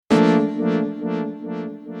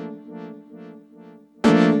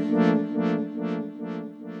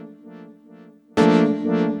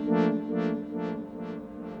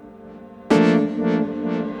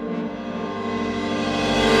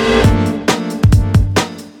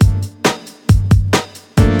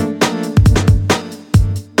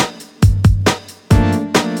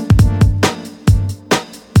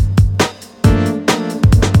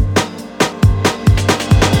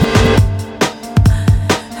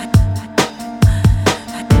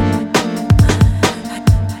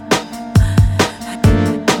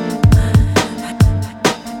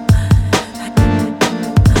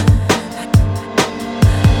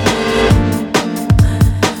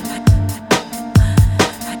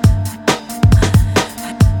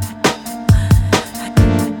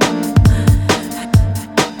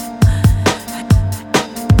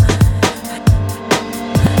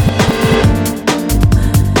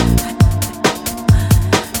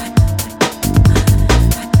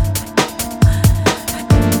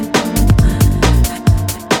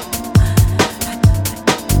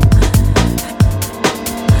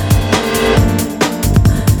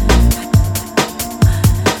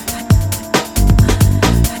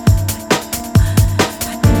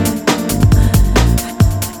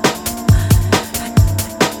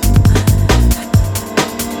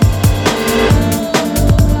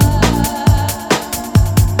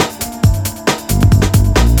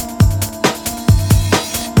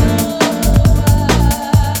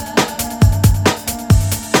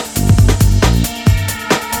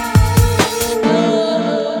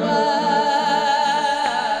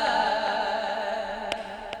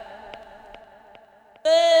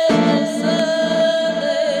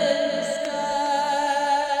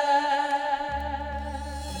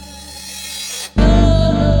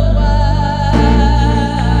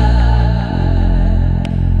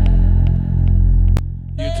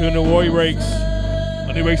Tune to Warrior Breaks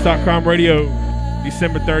on NewBreaks.com radio,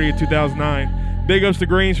 December 30th, 2009. Big ups to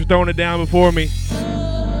Greens for throwing it down before me.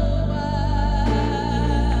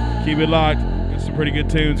 Keep it locked. Got some pretty good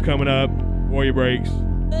tunes coming up. Warrior Breaks.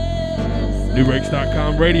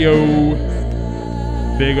 NewBreaks.com radio.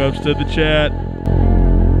 Big ups to the chat.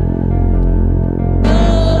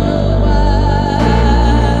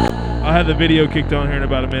 I'll have the video kicked on here in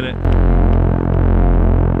about a minute.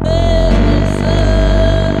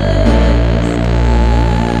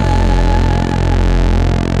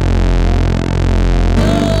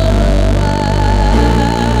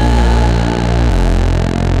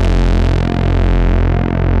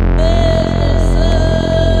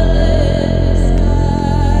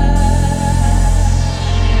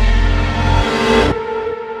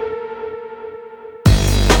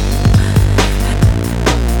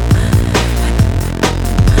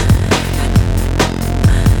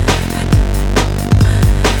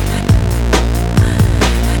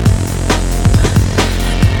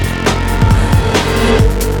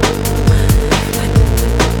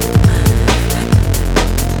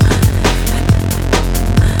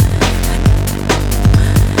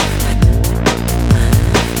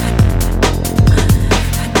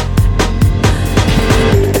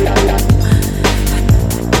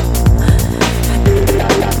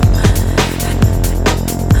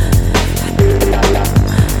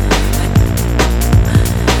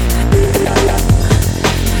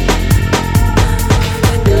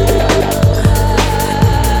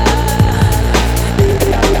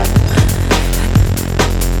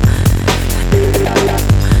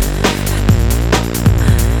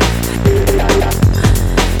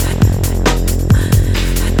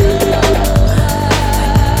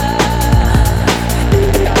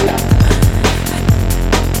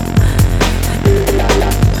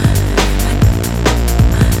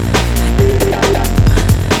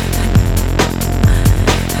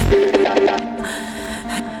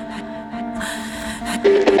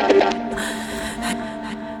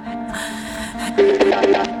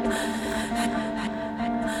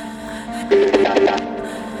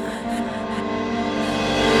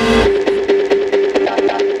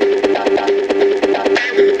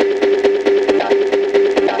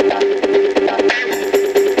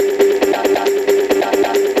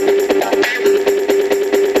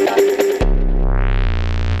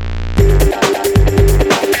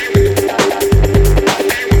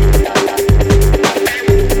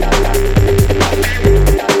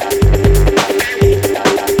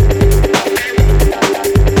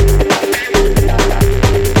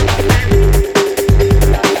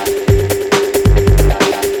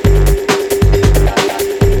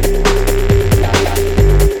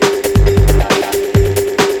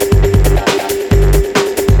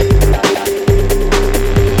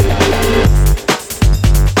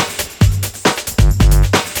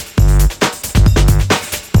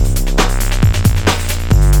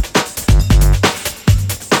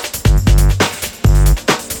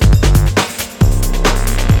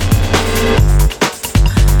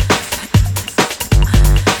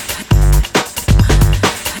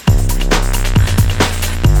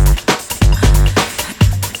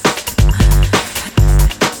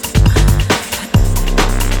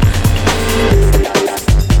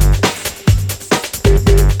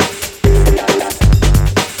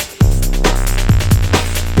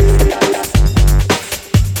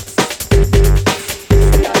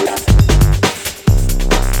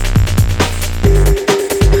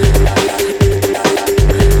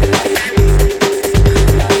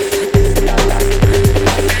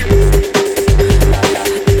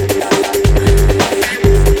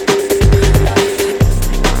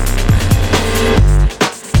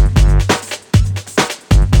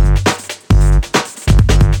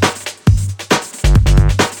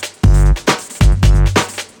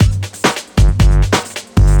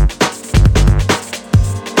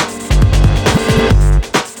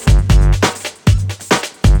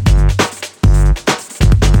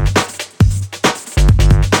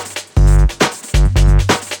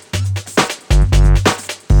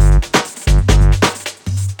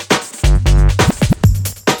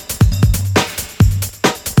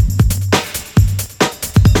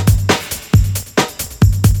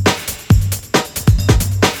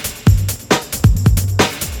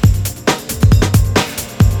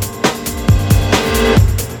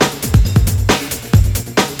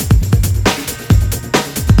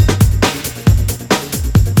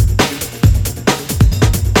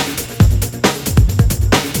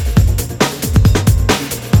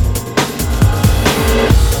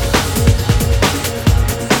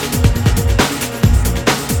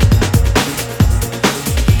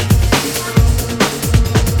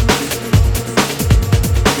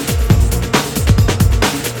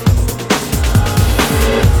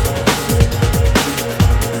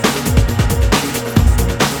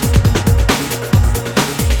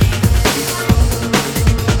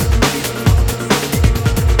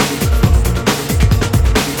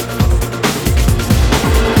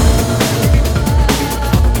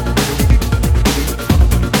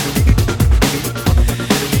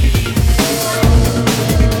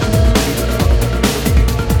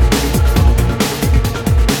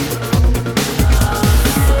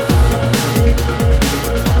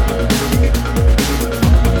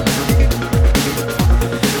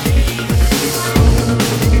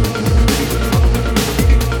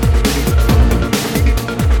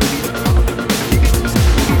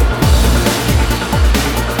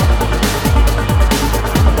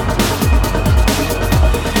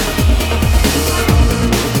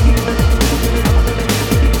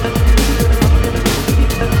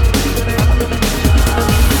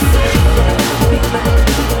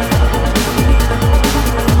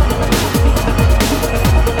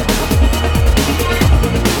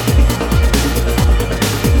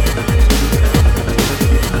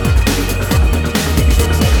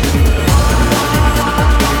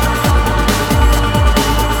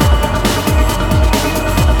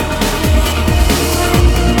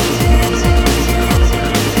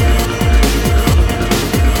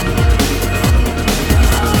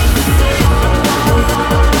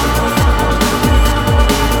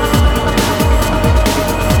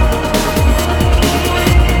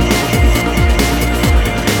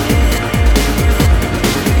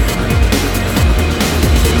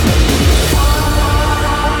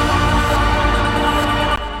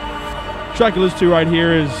 track you listen to right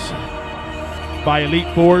here is by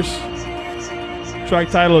Elite Force. Track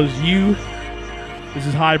title is You. This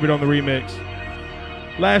is Hybrid on the remix.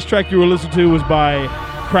 Last track you were listening to was by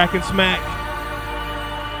Crack and Smack.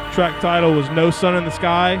 Track title was No Sun in the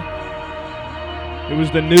Sky. It was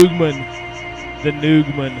the Noogman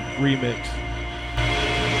remix.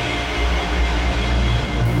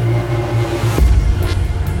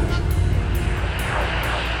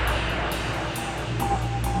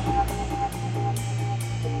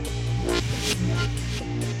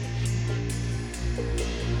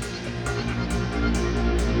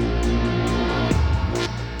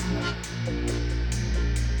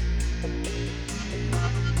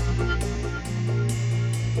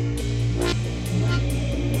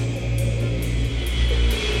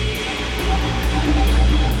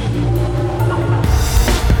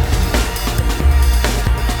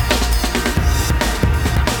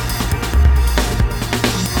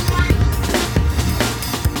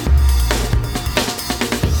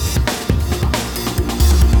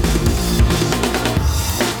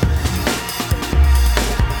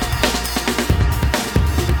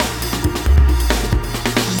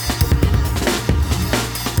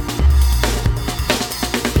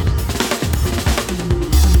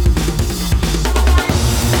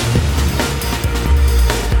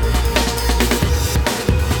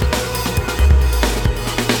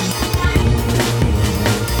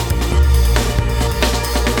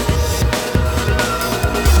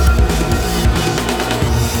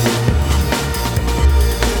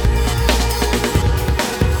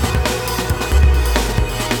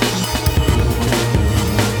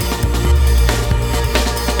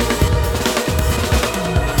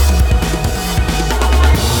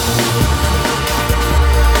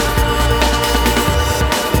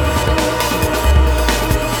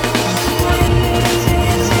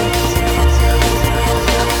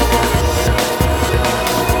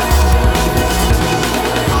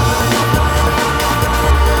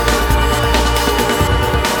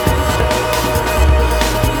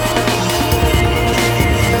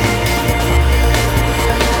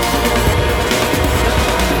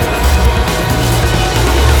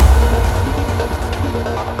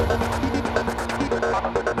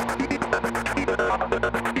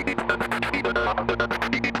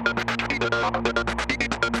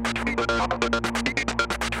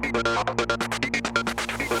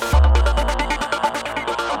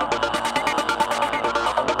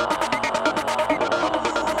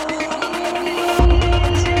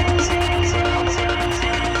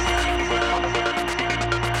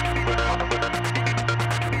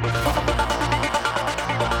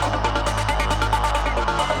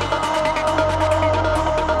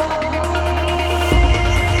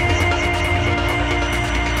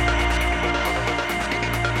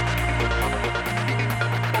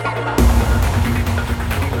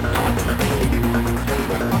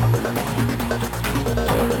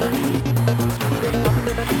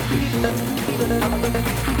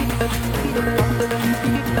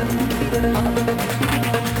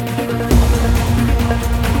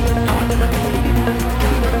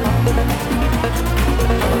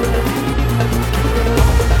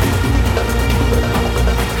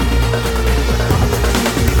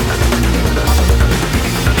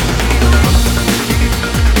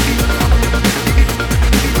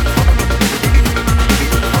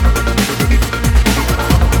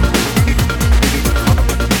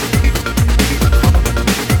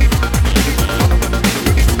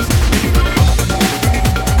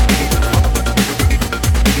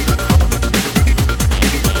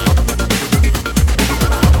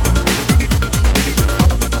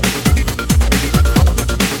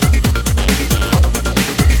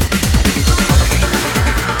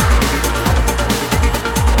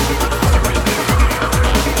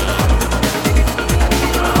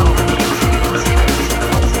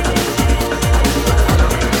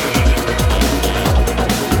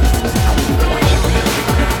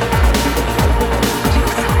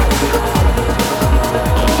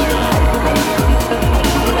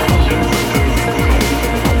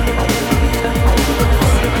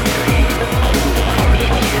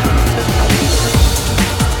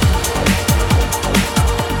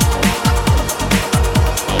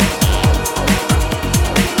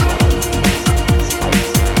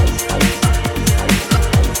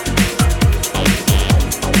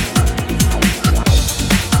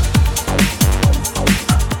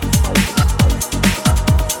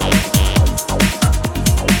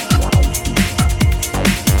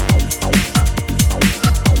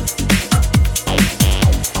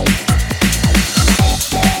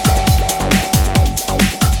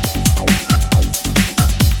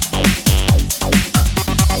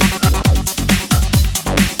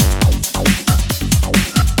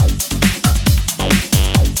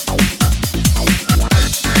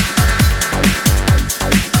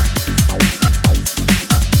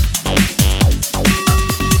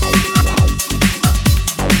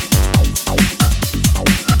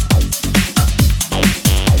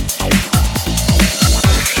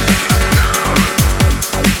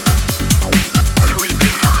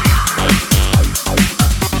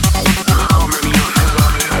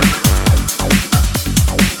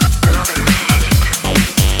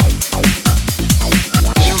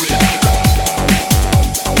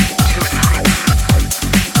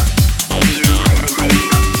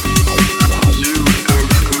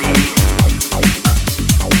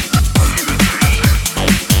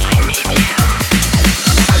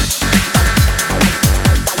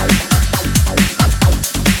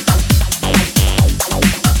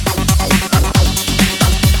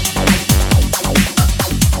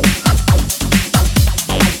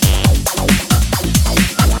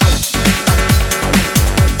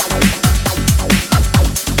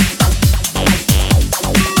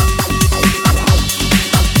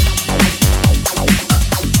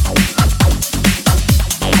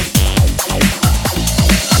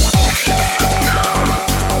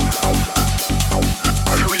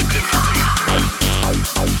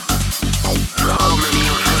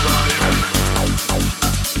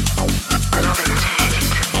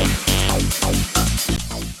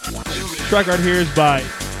 Track right here is by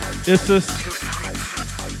Isis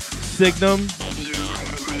Signum.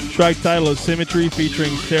 Track title is Symmetry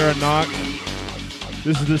featuring Sarah Knox.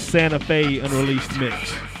 This is the Santa Fe unreleased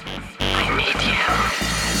mix.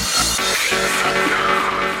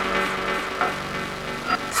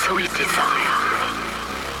 Sweet desire,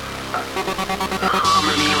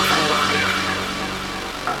 harmony of life,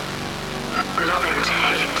 love and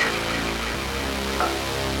hate,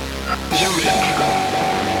 unique,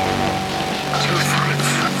 two sides,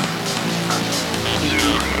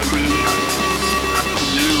 you and me,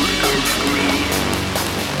 you and me,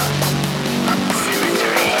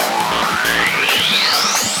 symmetry.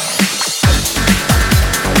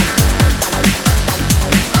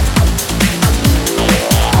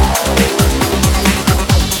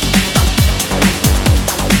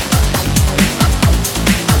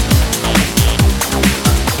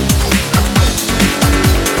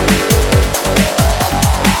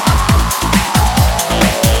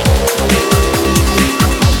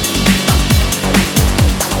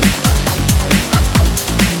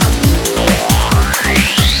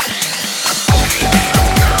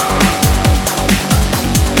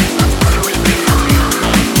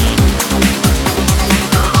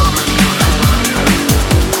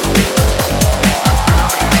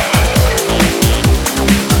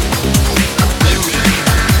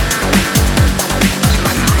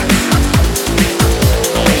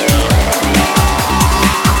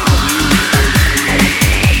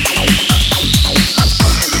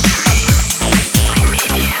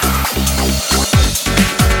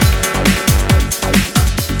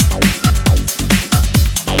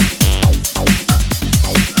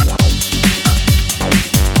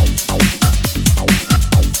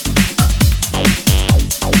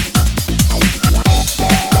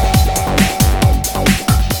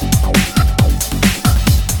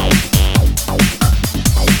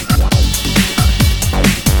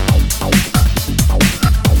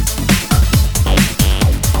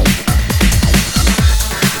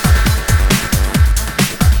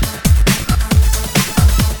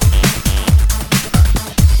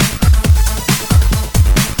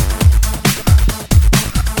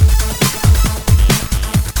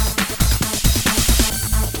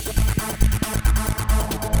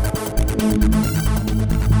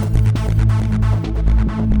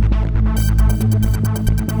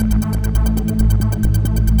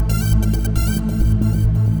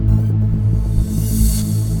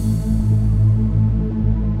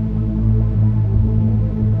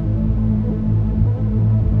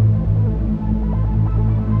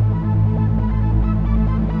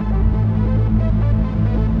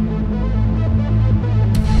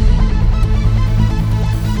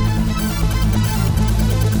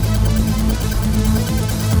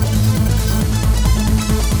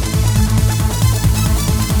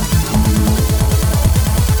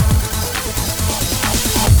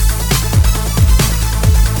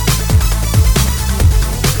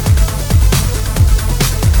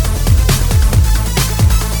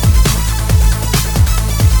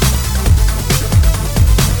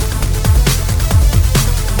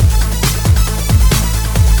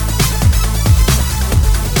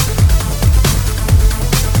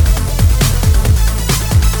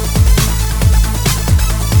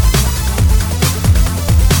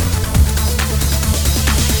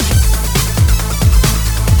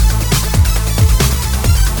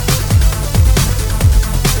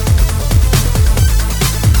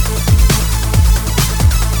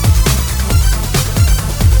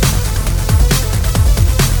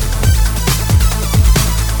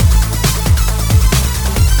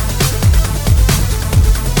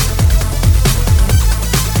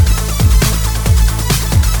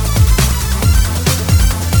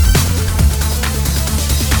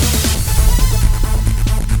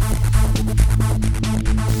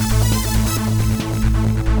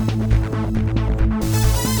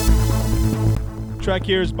 Track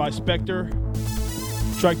here is by Spectre.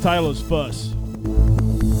 Track title is Fuss.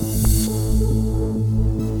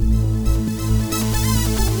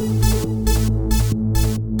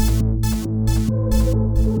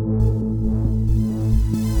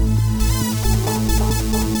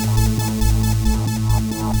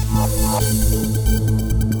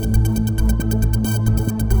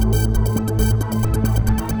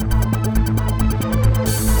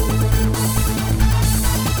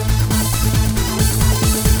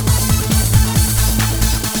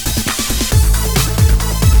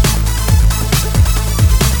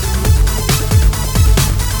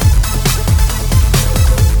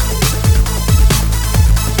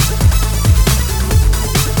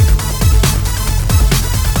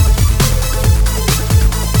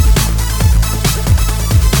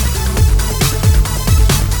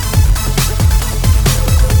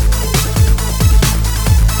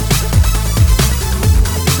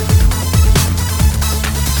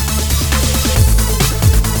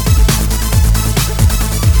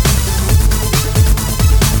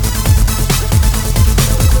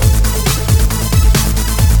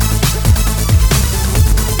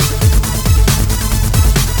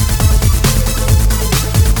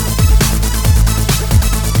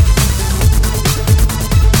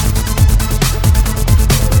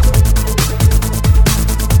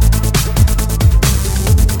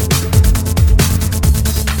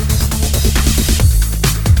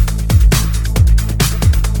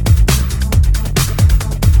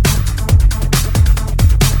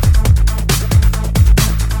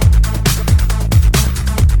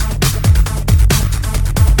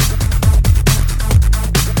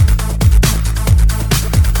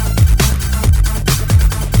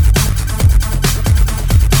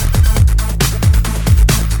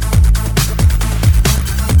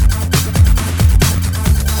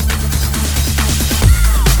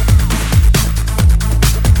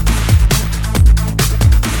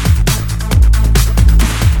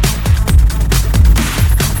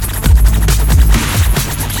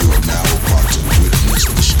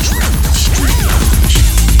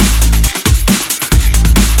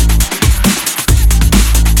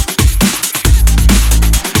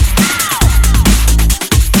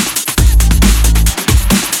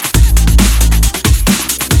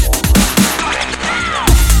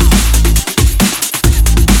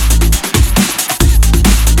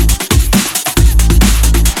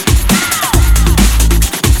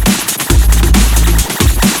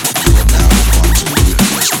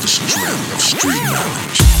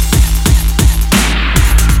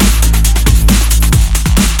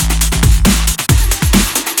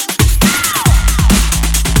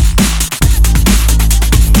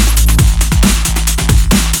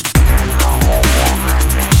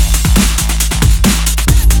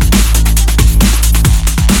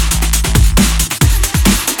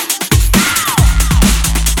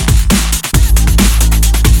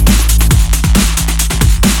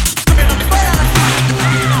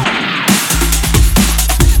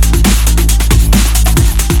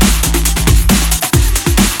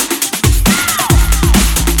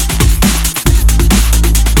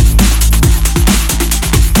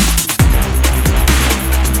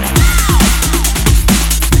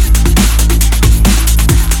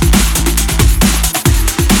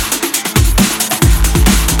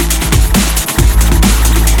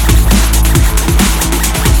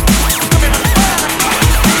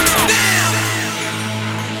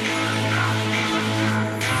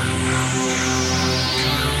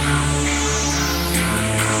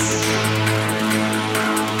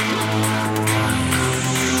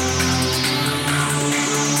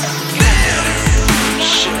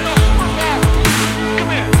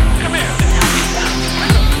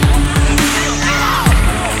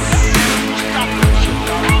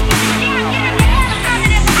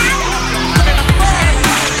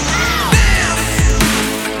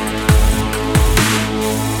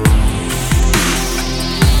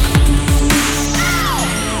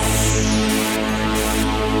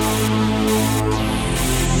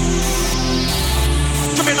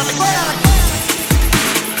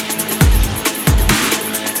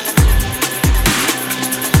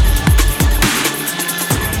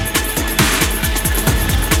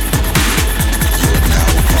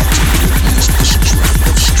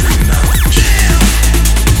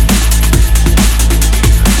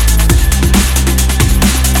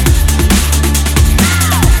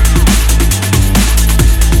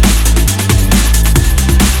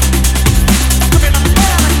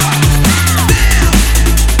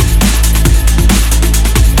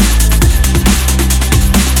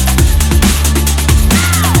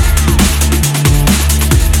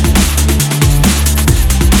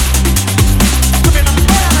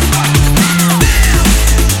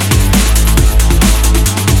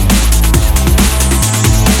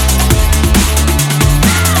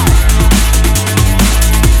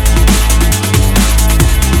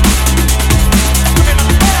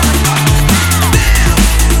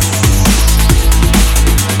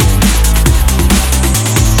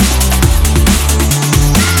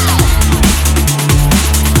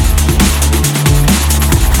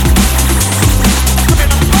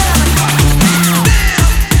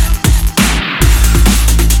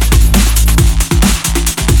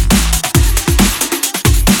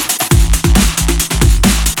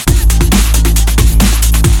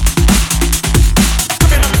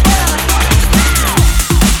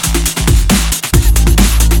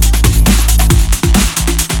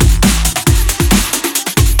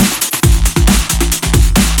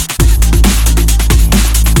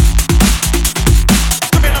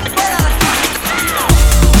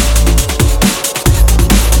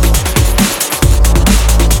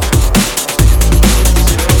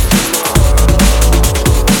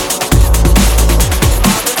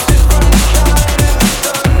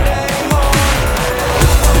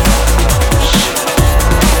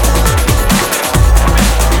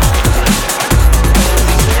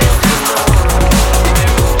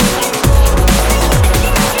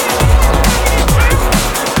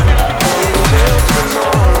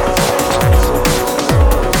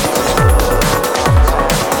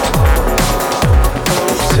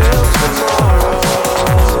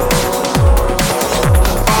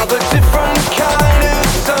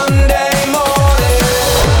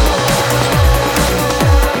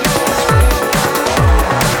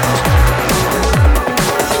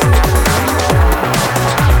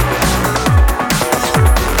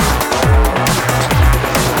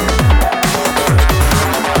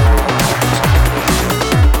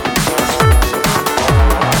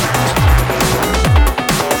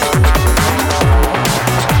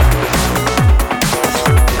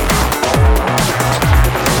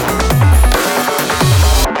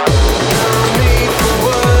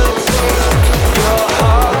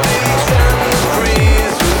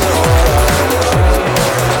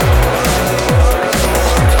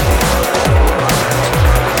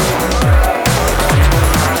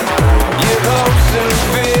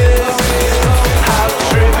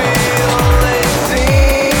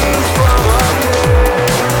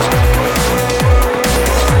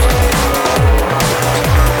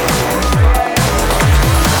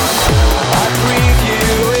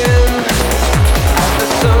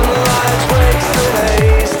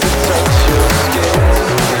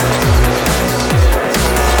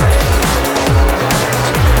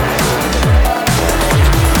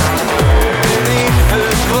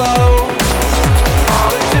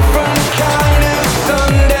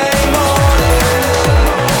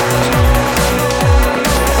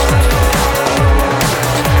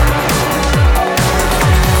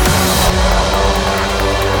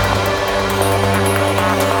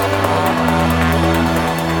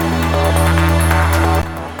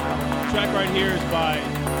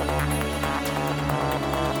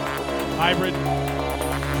 Hybrid.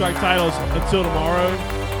 Track titles Until Tomorrow.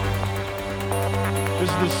 This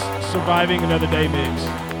is the Surviving Another Day mix.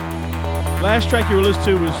 Last track you were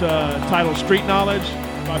listening to was titled Street Knowledge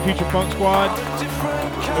by Future Funk Squad.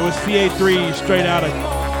 It was CA3 Straight Outta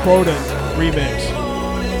Croton remix.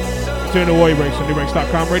 Tune to Warrior Breaks on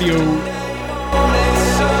NewBreaks.com radio.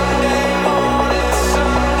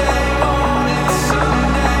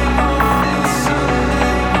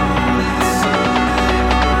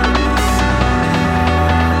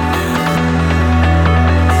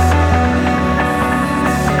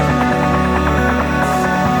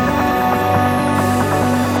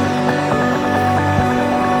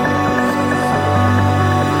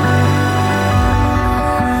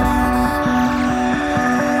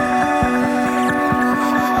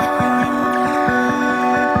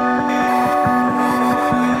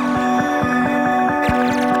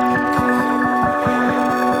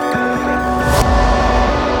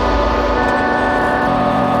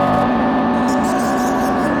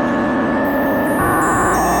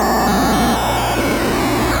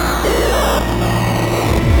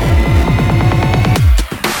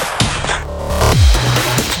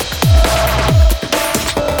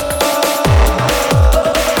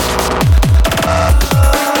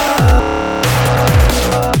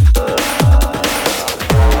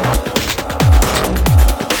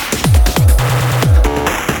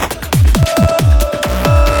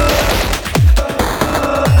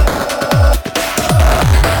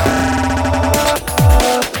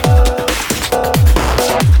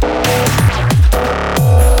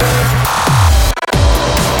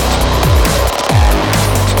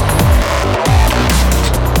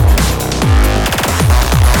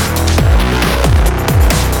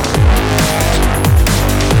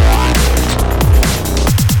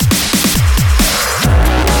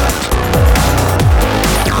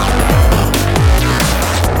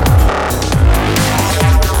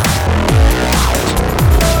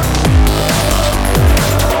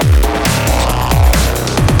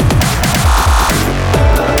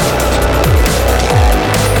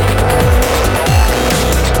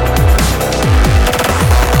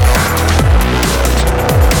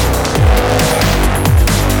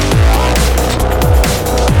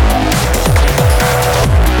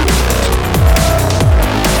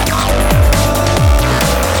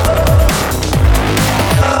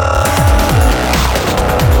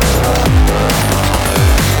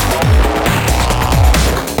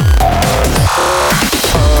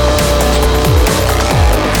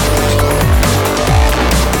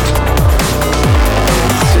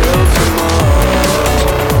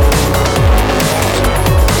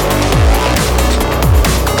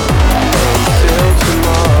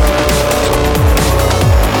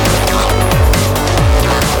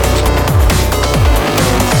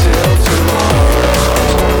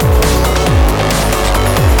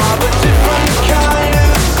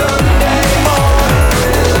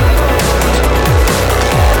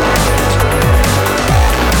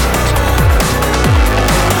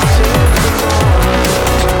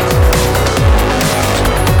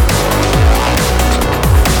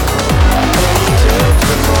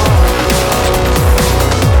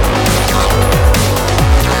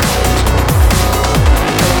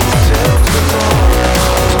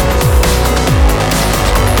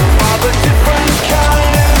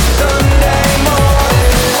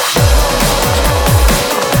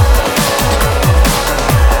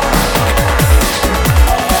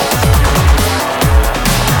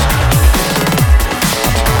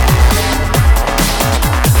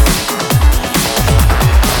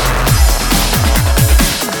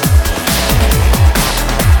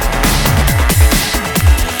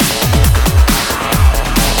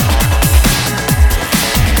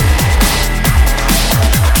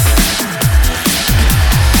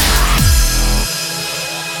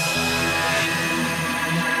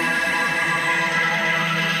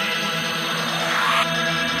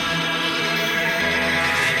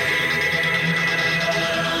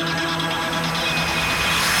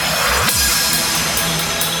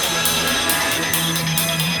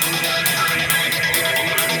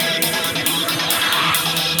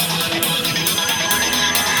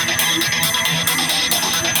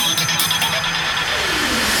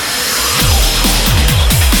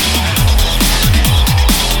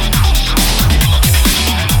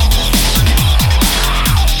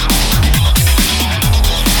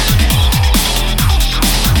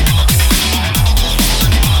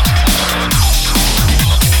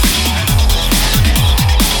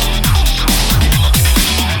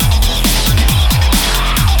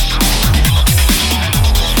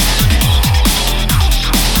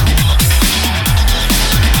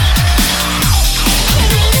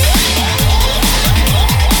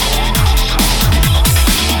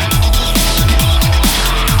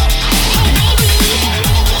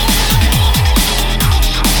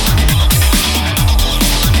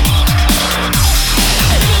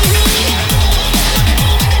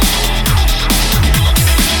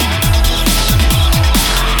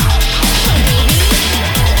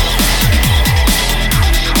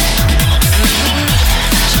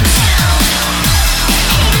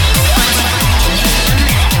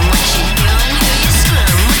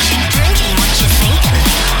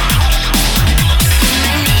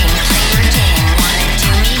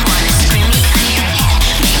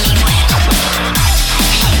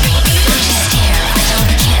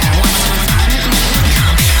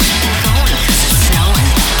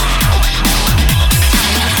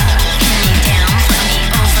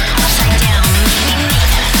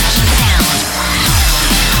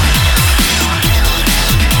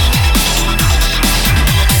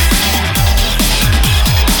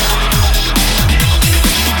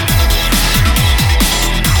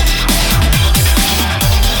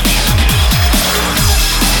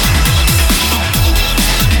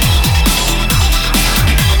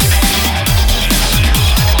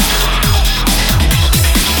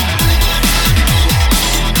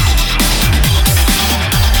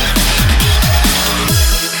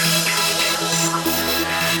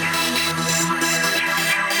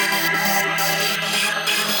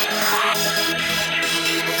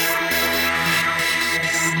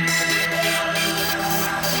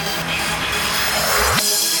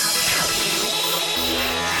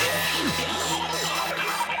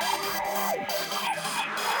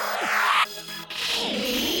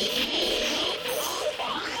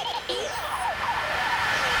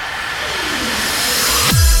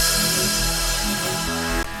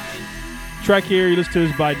 track here you listen to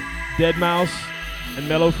is by Deadmau5 and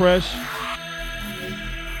Mellow Fresh.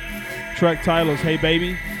 Track title is Hey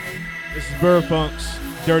Baby. This is Verfunk's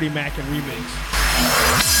Dirty Mackin remix.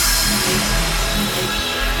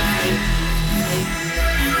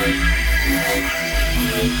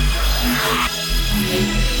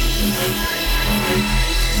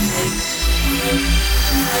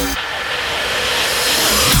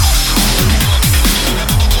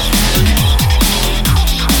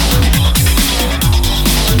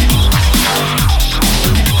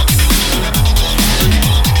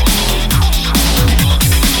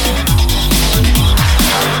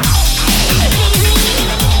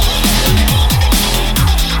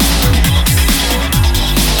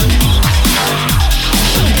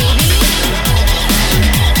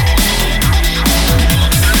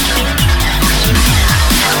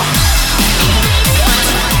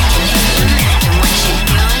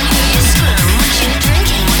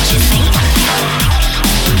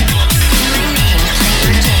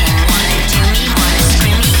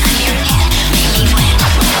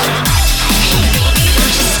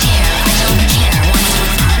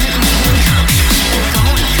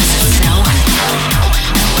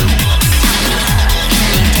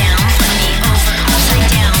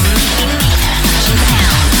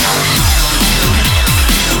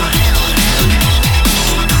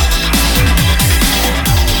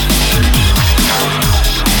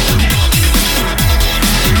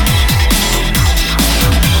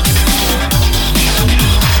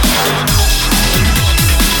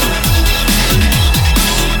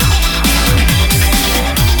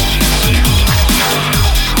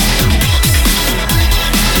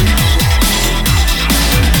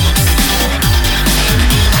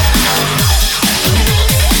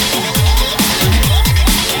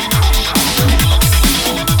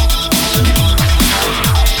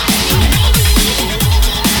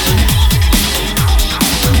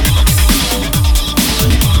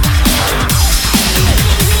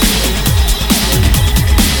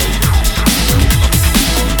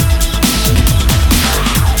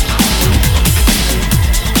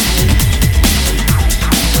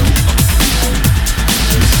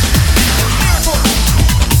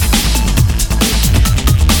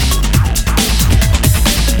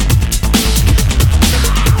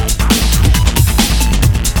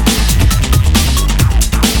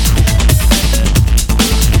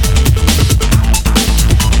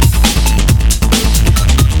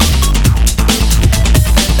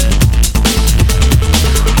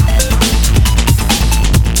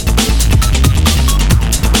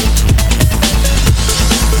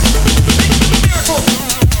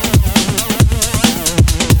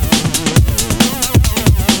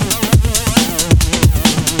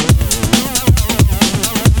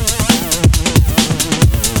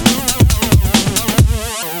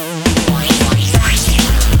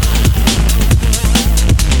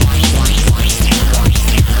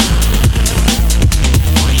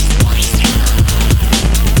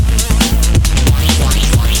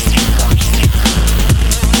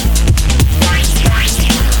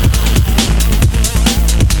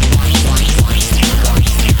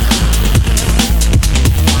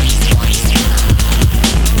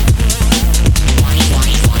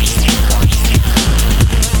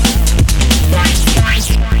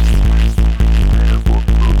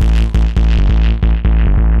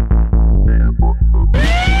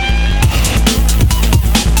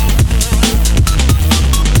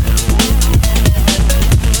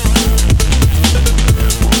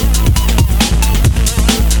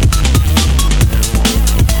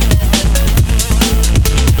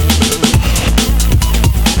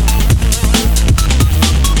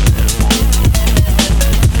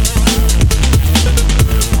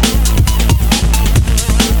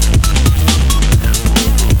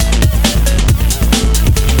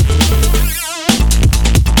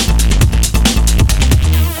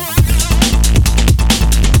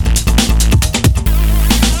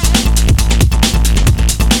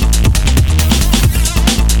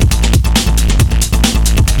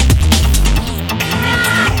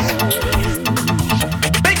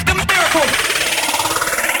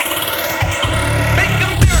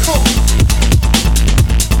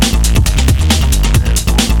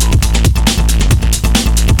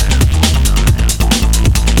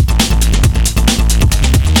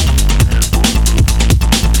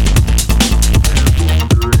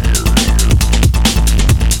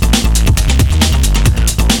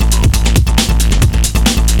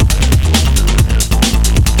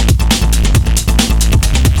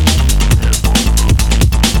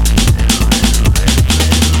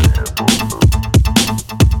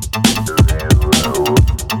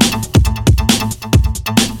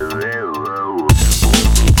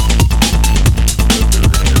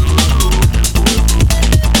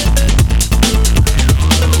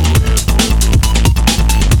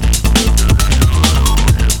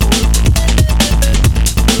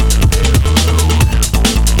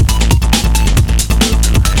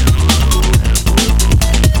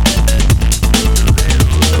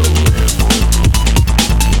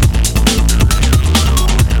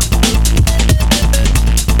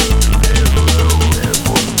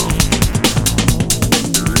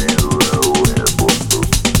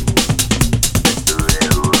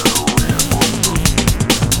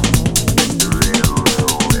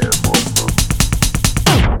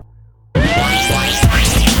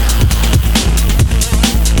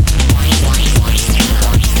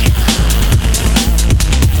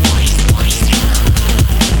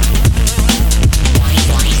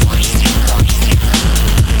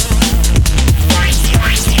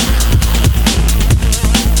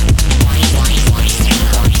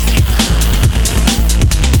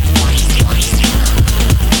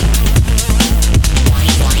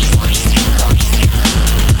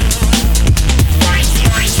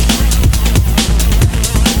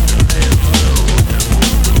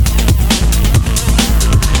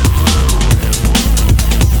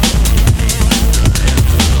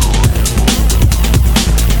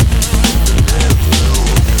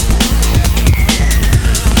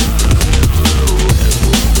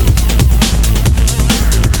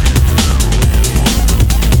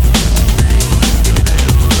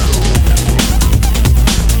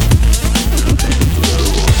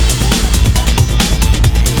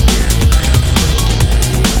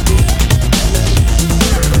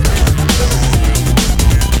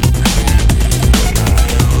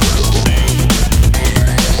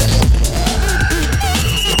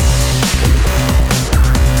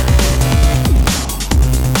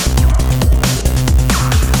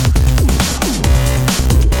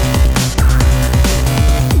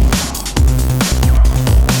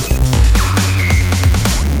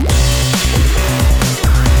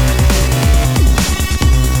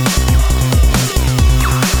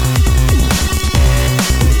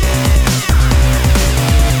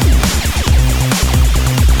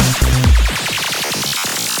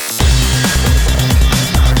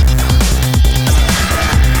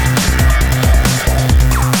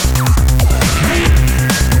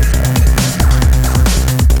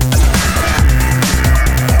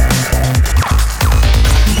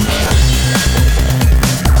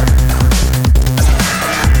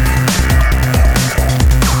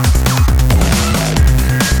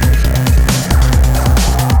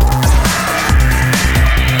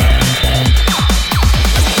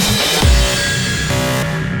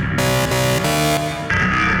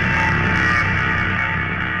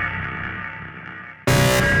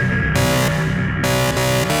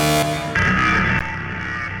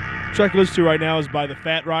 track you listen to right now is by the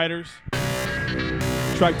Fat Riders.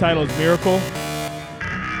 The track title is Miracle.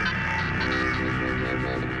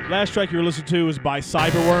 Last track you were listening to was by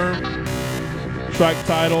Cyberworm. Track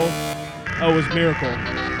title, is Miracle.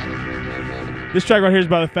 This track right here is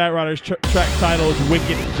by the Fat Riders. Track title is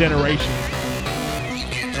Wicked Generation.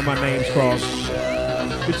 And my name's crossed.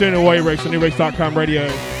 You're tuning to Warrior Breaks on NewBreaks.com radio,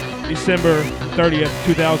 December 30th,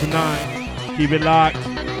 2009. Keep it locked.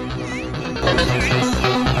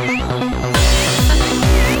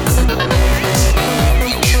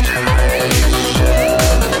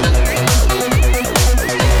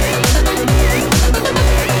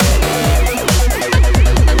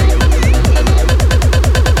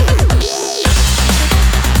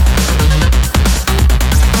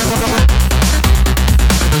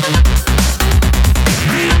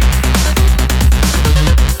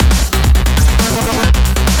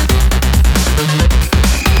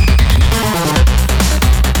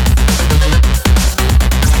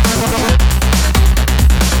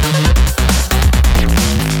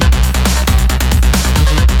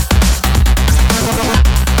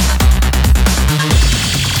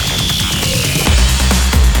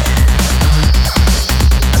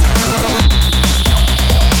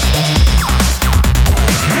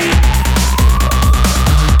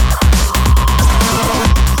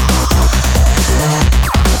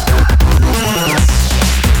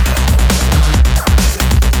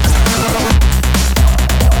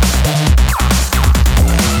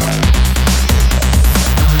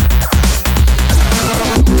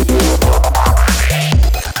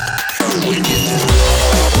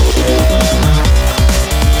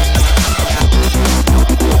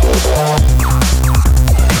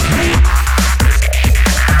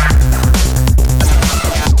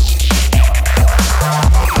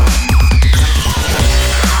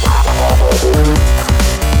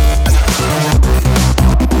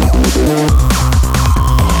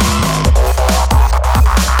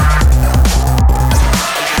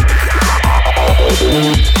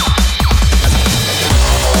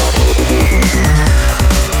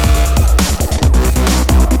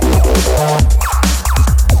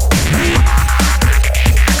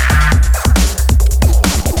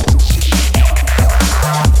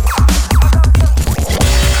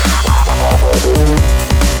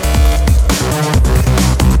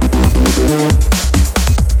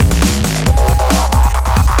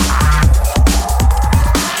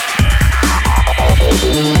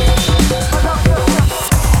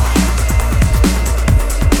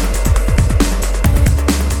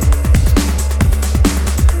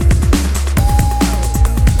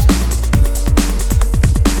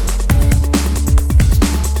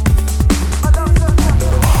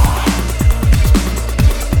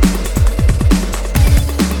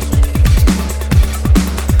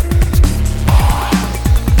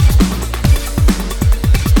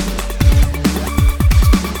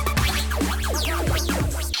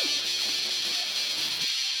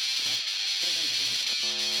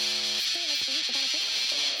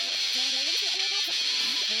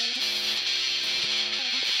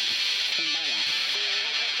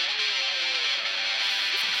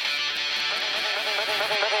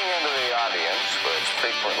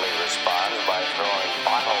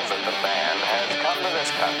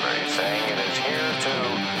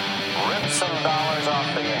 Rip some dollars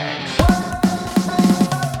off the Yanks.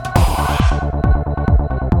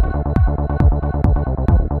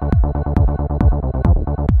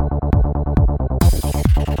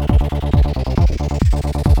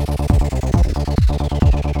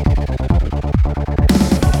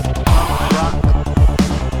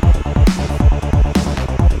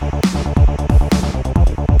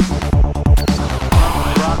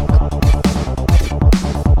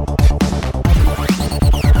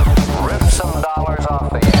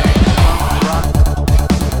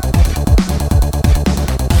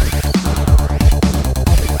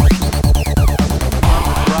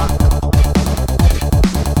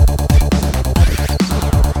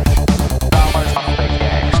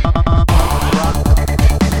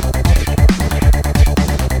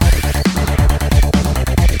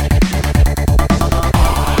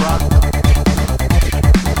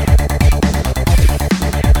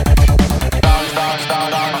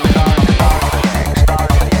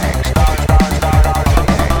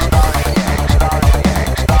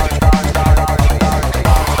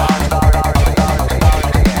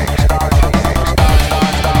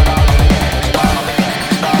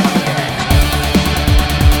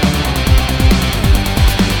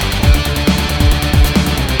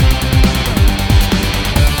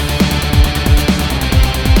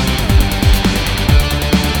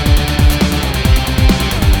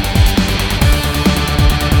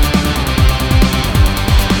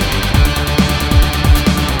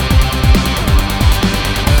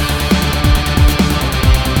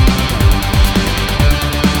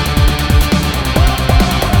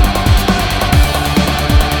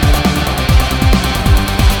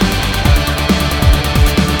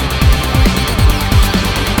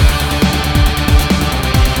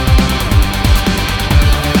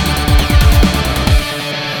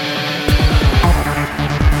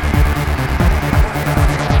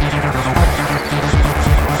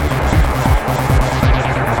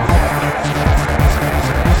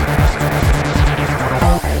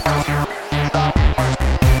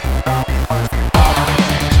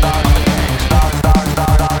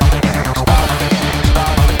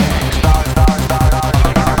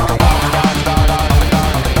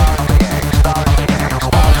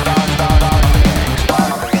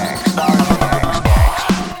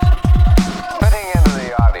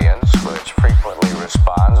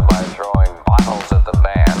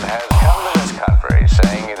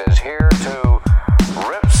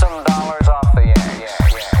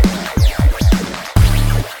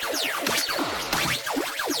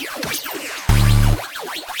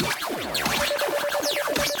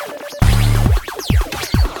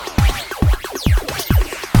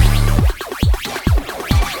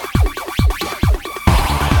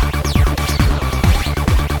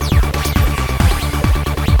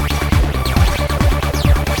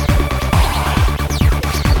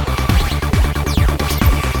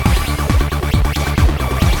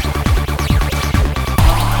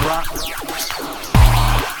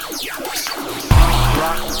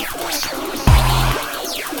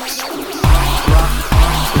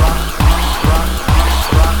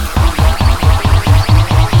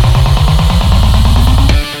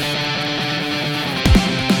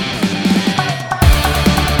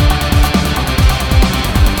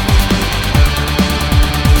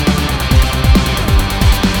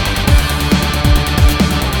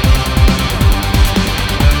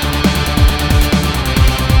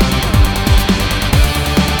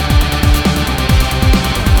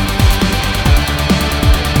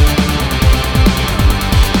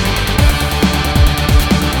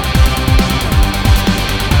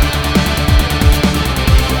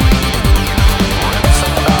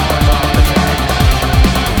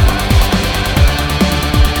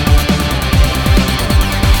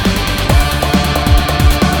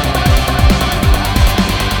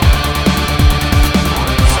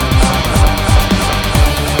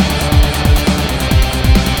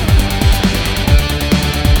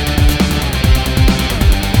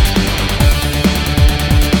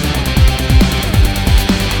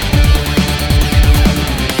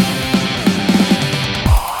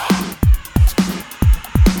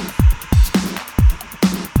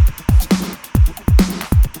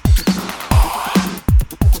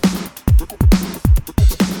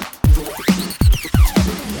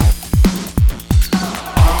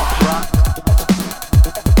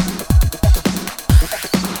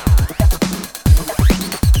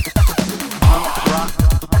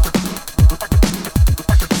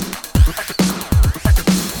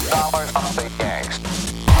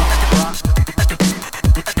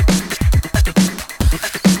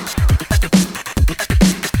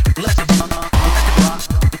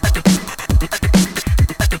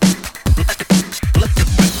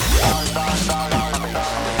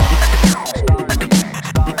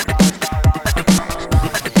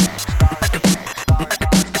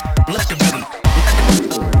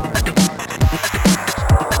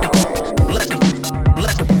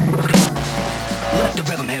 let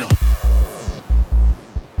the rhythm hit 'em.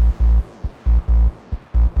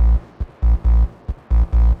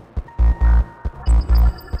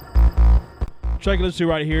 Track you listen to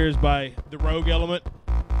right here is by The Rogue Element.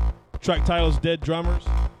 Track title is Dead Drummers.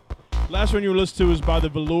 Last one you listened to is by the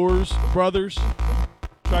Velours Brothers.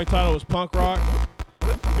 Track title was Punk Rock.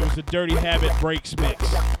 It was the Dirty Habit Breaks mix.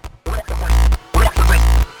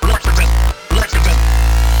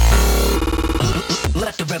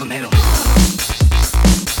 Let the rhythm hit 'em.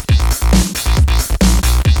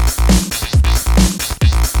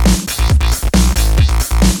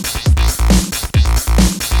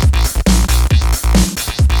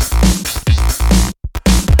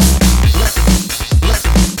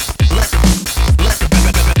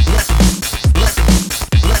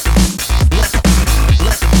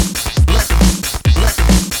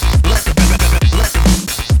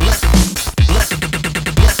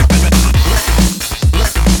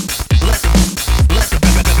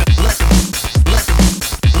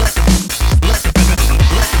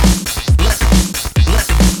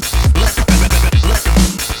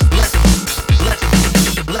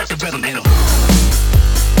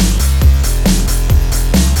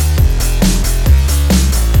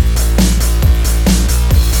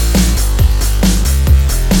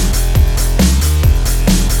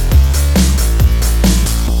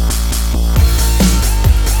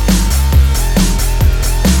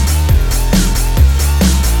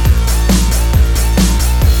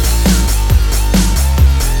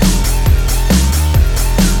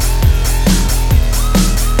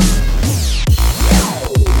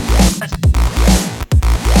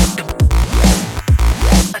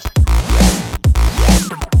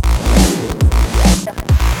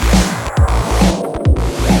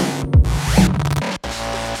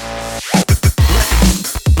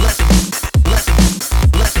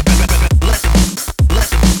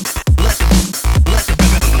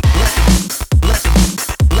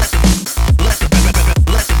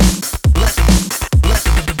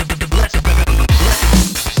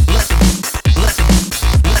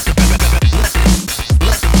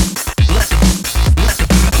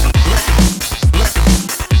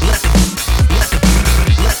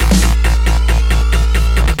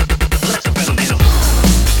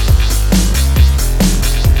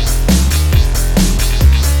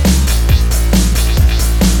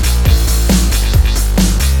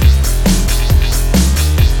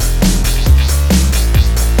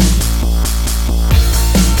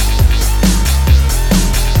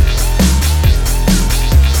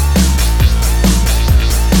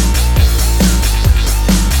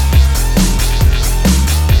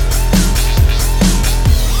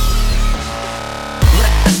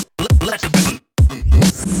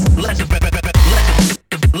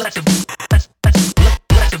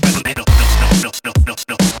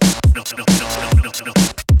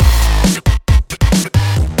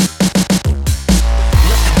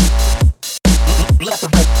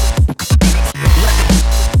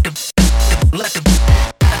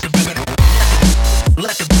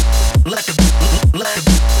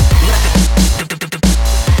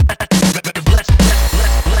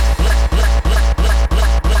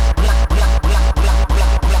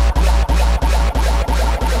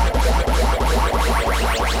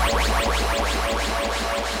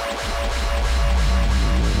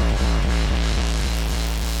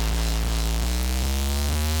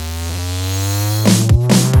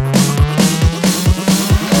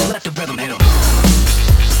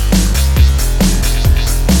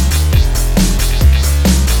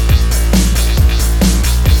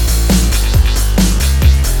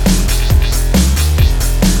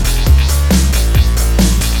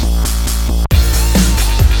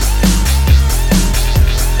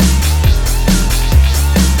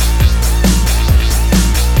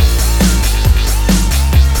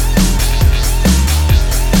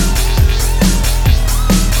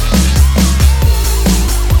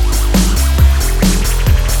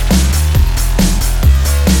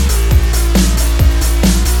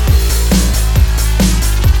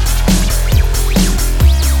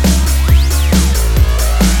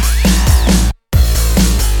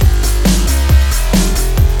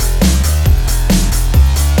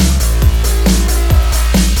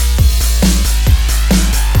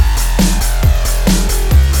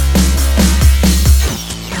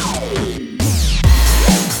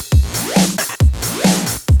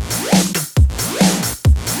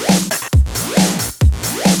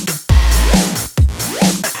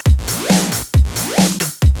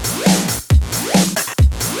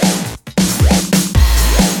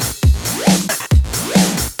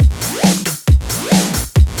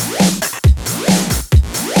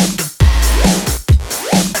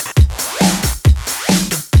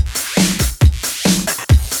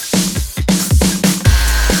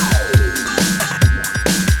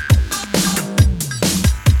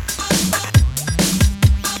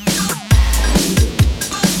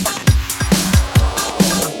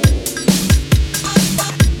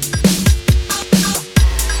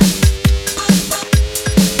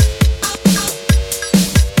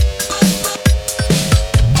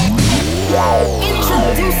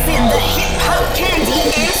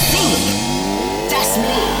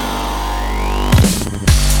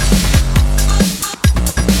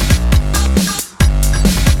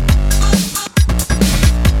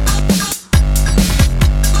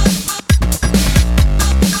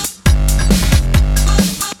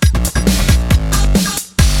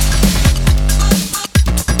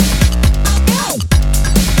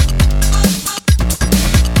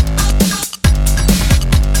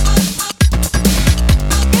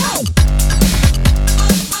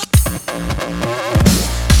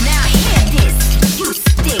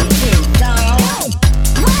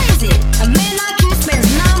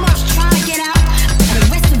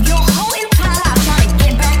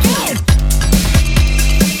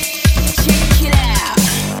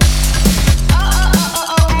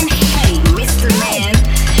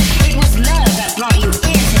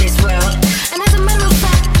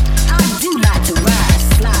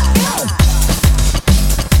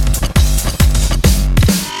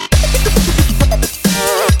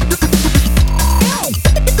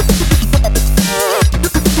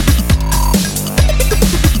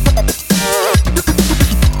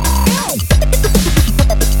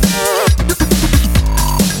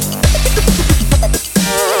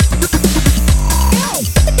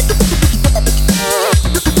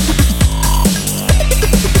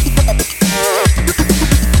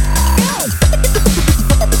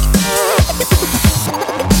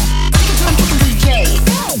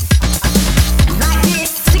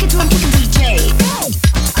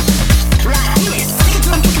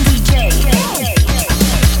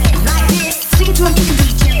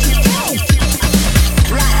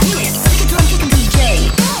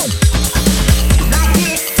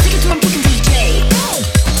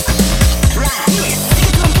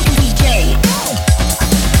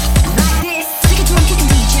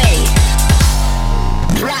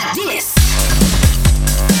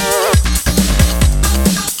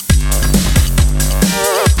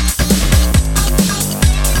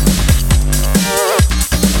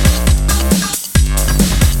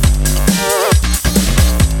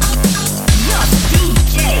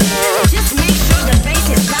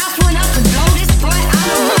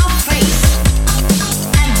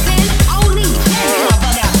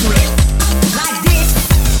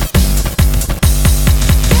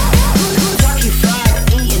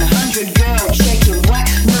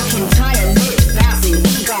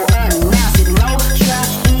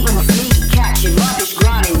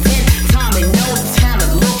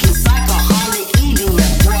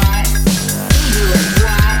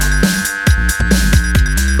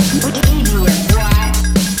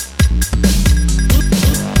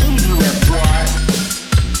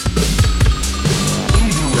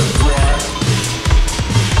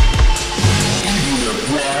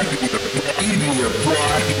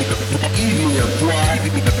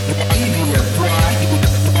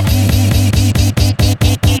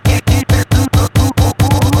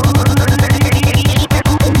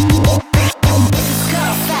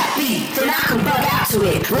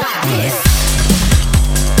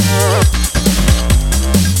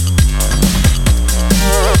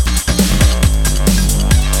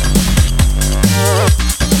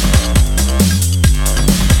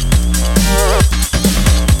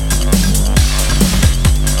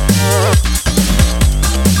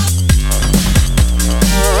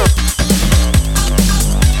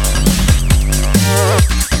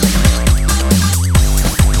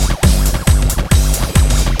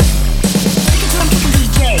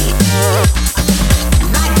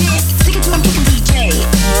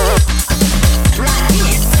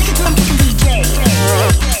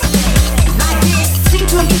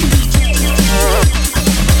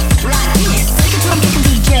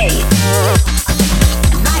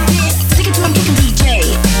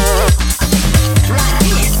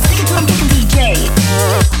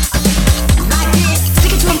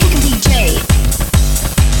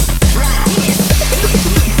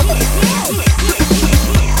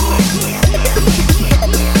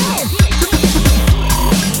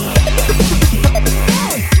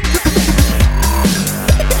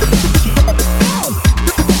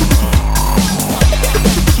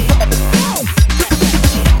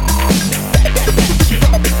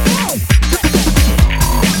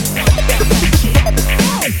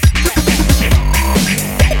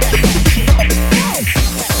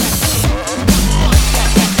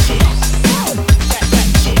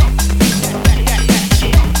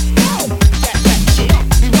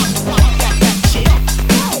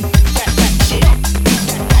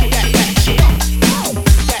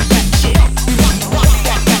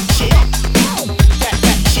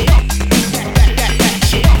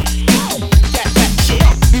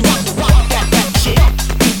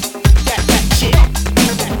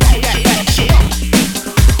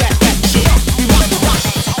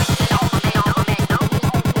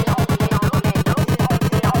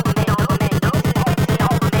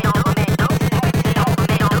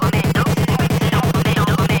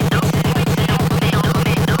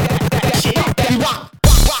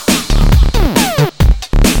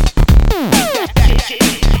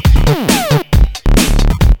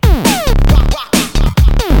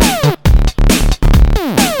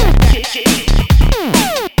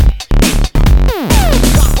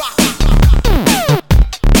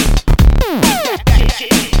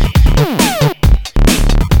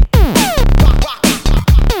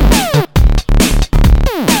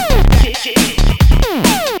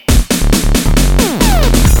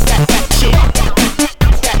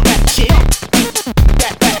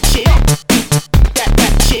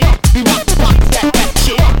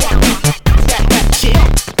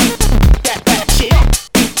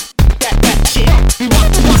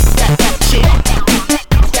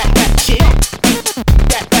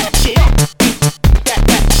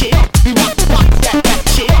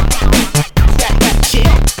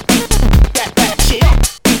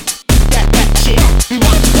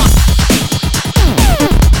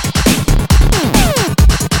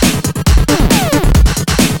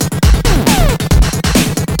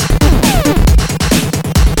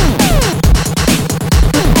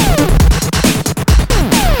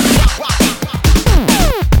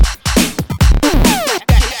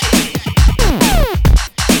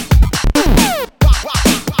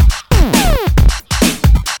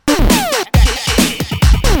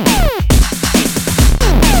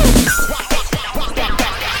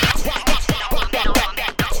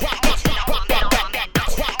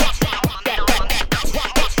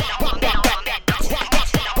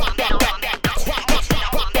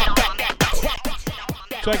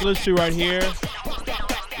 track list to right here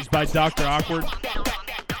is by Dr. Awkward.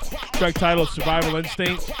 Track title is Survival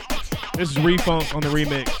Instinct. This is Refunk on the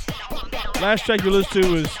remix. Last track you listened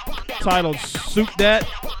to is titled Soup Dat.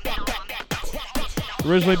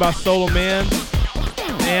 Originally by Solo Man.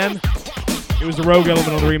 And it was the Rogue Element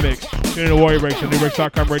on the remix. Tune in to Warrior Breaks on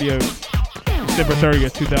NewBreaks.com radio. December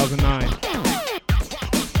 30th, 2009.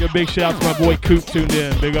 Give a big shout out to my boy Coop tuned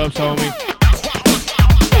in. Big ups, homie.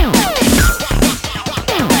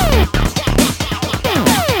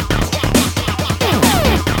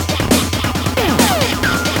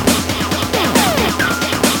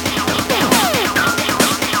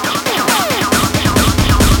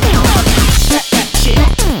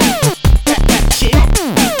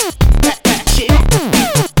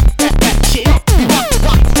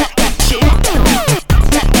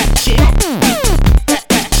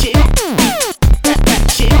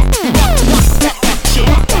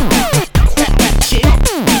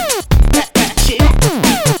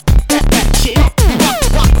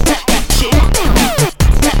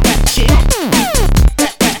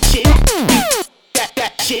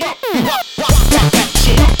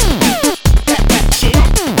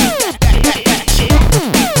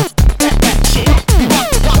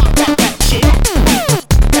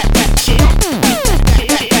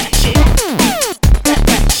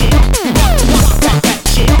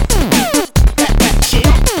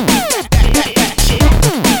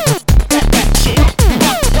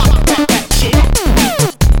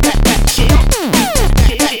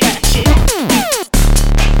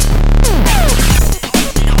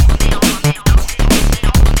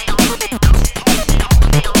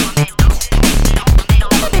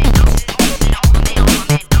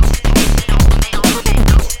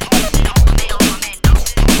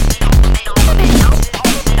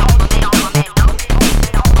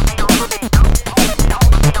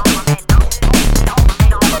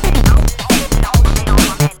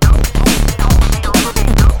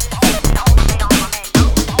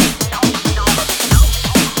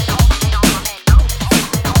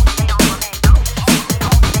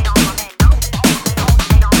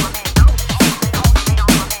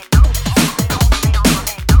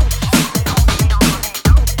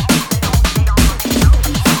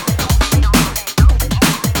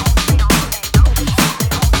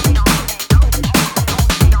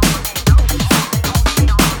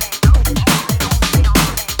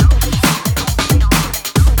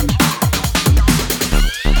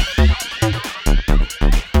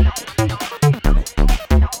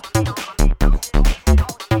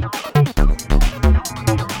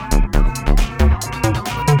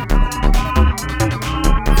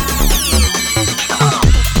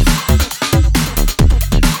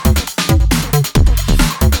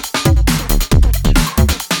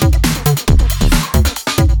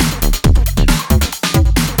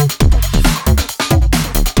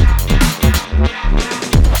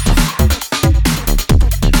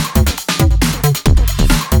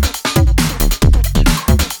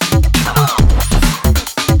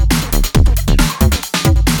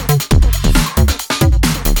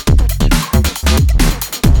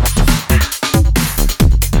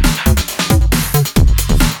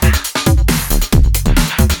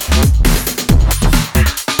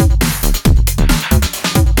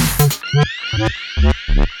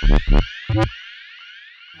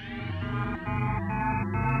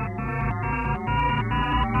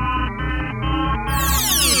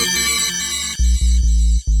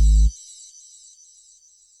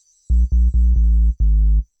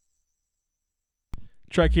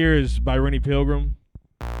 Track here is by Rennie Pilgrim,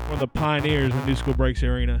 one of the pioneers in the New School Breaks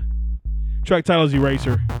arena. Track title is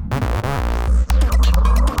Eraser.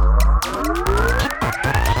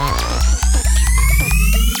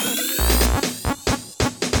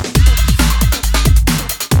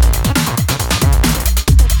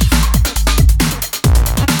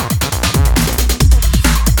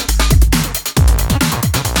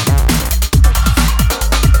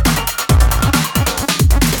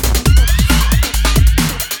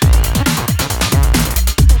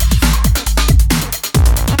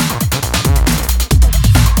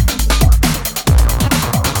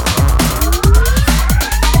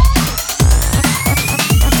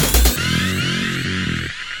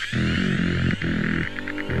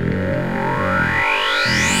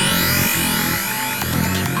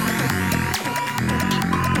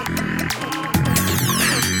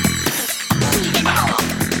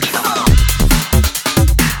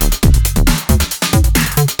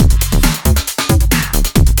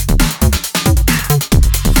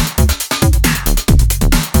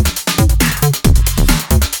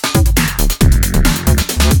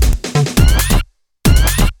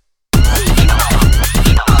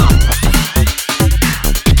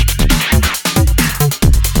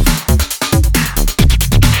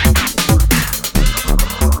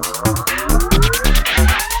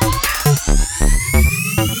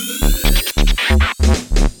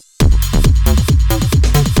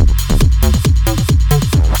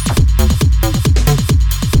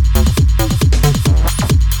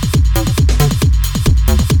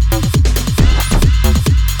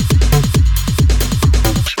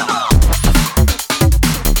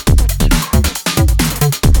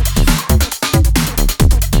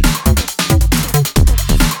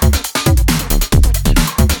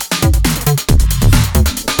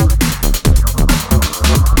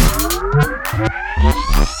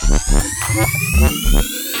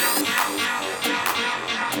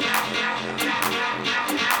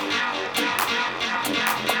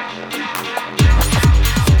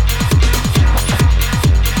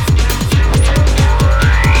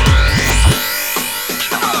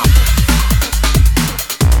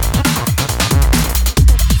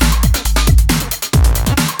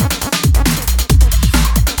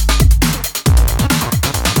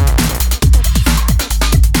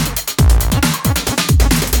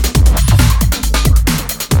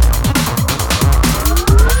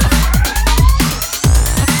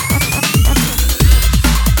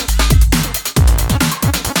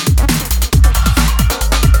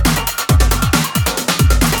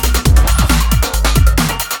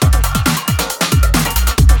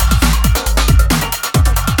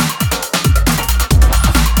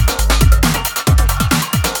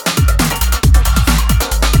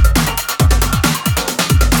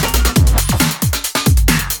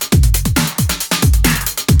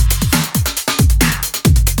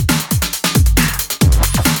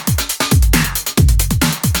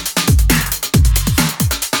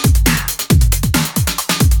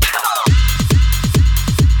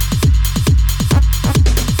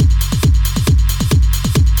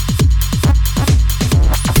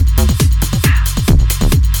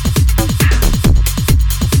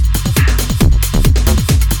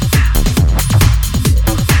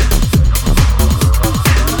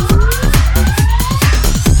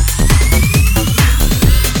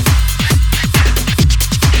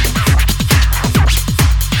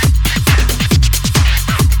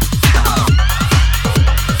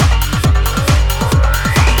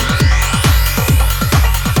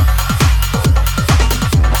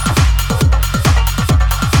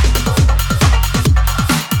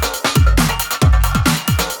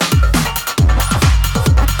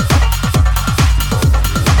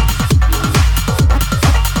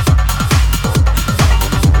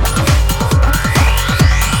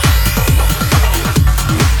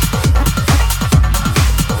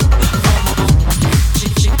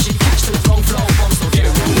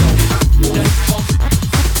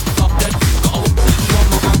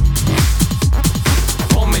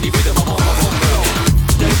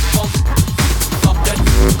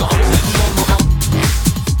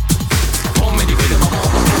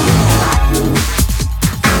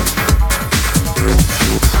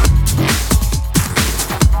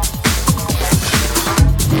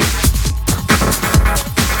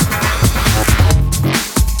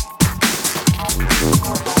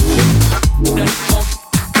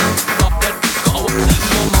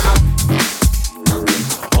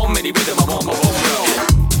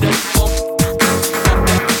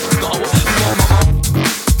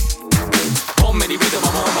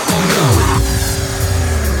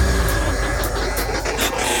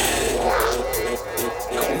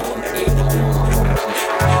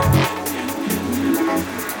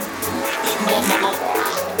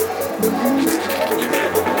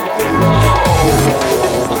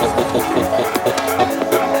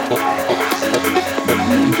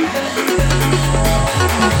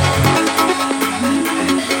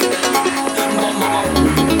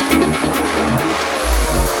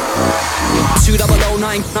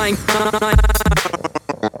 2009.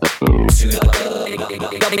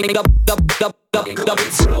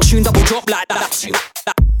 Tune double drop like that.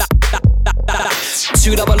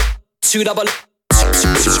 2009.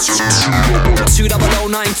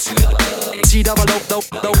 Tune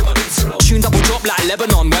double drop like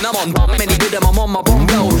Lebanon when I'm on bomb. Many rhythm, I'm on my bomb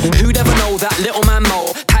blow. Who'd ever know that little man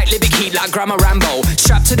Mo? Pack lyric heat like Grandma Rambo.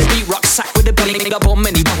 Strapped to the beat, rucksack with a beat. Bomb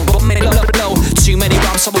many, bomb many, blow. Too many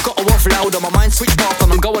rounds, so I got to offload. On my mind switch path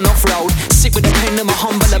and I'm going off road. Sit with a pen in my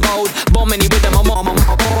humble abode. Bomb many rhythm, I'm on my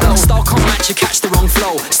blow. Style can't match, you catch the wrong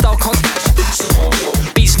flow. Style can't catch.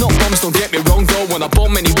 Beats not bombs, don't get me wrong though. When I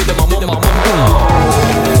bomb many rhythm, I'm on my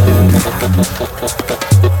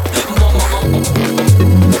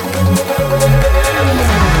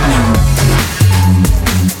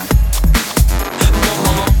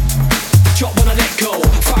drop when I let go,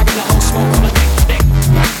 fire in the whole smoke on the deck.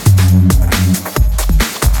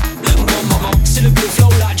 Syllable flow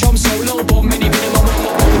like drum solo, bomb mini minimum.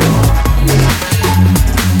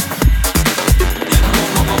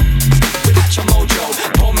 With that your mojo,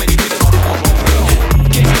 bomb mini minimum.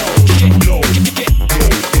 Get low, get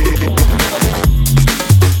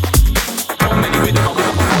bomb mini minimum.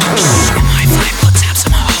 My vibe put tabs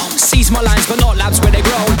on my home. Seize my lines, but not labs where they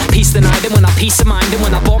grow. Peace denied, and when I peace of mind, and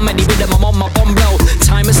when I bomb any rhythm, I'm on my bomb blow.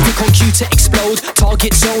 Timers tick on cue to explode.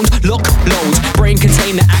 Target zoned, lock, load. Brain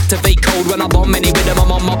container, activate code. When I bomb any rhythm,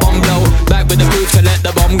 I'm on my bomb blow. Back with the booth to let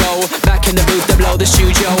the bomb go. Back in the booth to blow the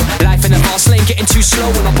studio. Life in the fast lane getting too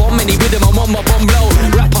slow. When I bomb any rhythm, I'm on my bomb blow.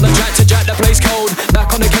 Rap on the track to jack the place cold.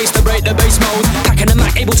 Back on the case to break the bass mode. Packing the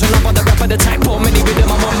Mac, able to love on the rap and attack. Bomb any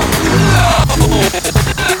rhythm, I'm on my bomb blow.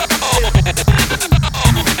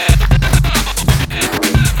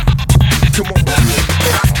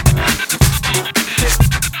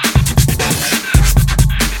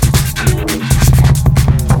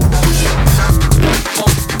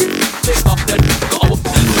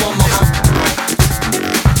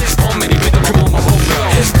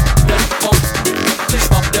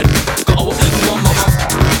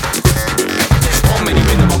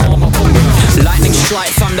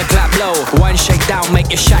 Strike, thunderclap low. Wine shake down, make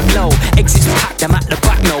your shack low. Exits packed, I'm at the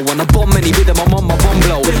back no. When I bomb any rhythm, I'm on my bomb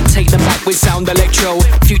blow. Take them back with sound electro.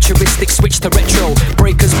 Futuristic switch to retro.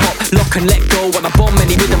 Breakers pop, lock and let go. When I bomb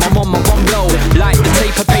any rhythm, I'm on my bomb blow. Light the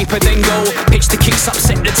tape of paper, then go. Pitch the kicks up,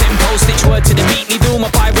 set the tempo. Stitch word to the beat, need all my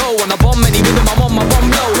pyro. When I bomb any rhythm, I'm on my bomb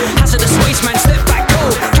blow. Hazardous waste man, step back,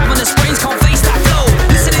 go. Cavernous brains can't face that flow.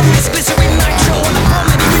 Listen to this glycerin nitro. When I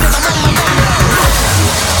bomb any rhythm, I'm on my bomb blow.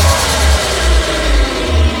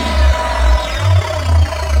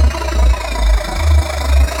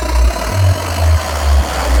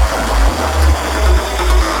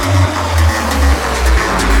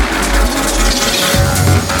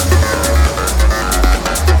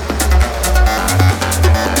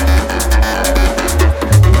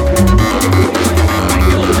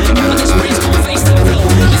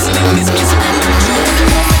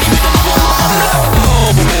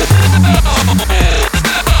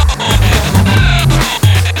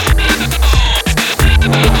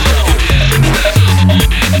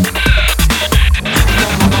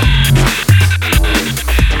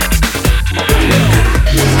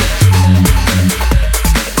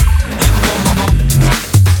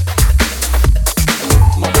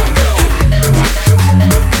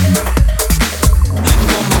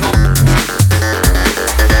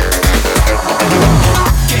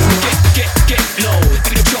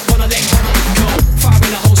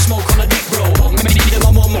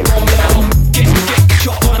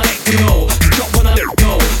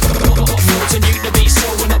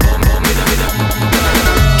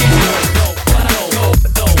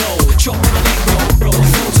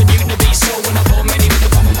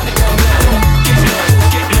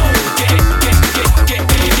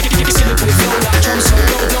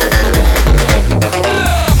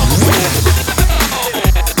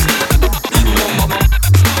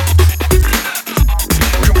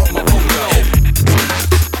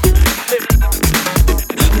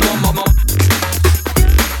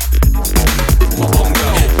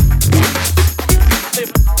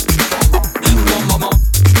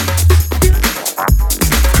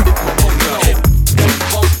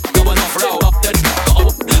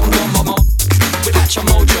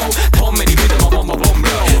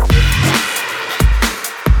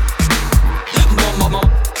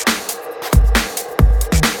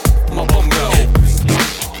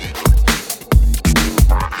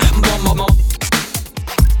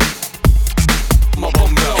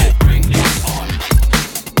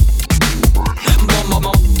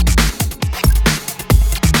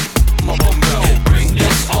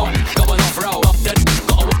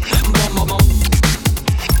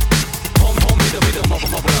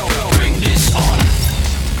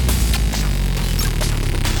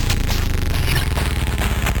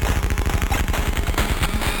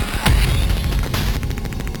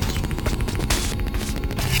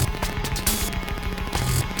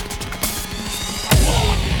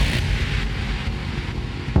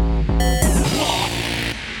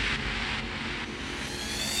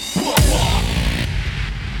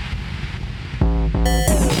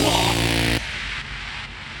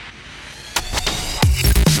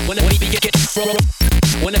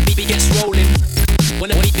 when the BB gets rolling, when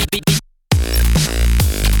the BB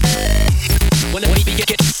when the BB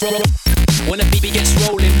gets rolling, when the BB gets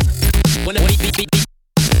rolling, when the BB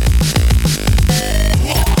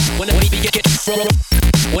when the BB gets rolling,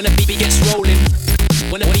 when the BB gets rolling,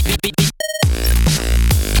 when the BB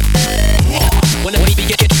when the BB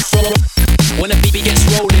gets rolling, when the BB gets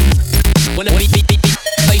rolling, when the BB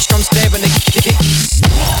bass drums there and the kicks,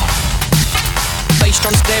 bass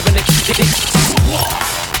drums there and the kicks,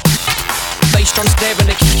 bass drums there and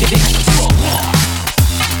the kicks,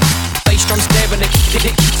 bass drums there and the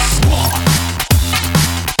kicks.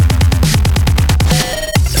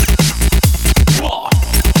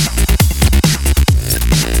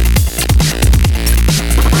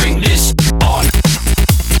 Bring this on.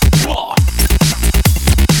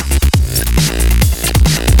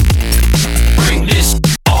 Bring this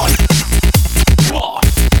on.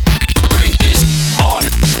 Bring this on.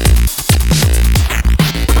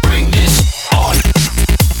 Bring this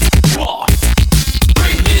on.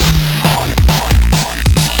 Bring this on.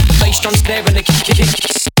 Bass drums there and the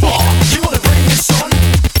kicks. You wanna bring this on?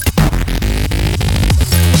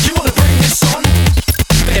 You wanna bring this on?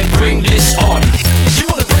 Then bring this on. You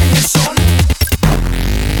wanna bring this on?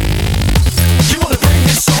 You wanna bring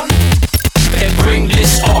this on? Then bring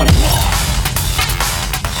this on.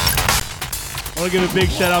 I want to give a big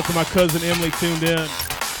shout out to my cousin Emily tuned in.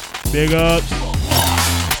 Big ups.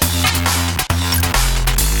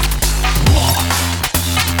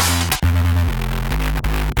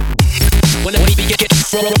 When the BB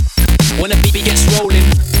gets rolling, when the BB gets rolling,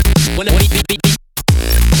 when the BB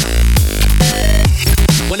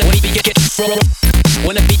when the BB gets rolling,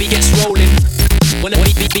 when the BB gets rolling, when the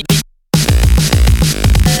BB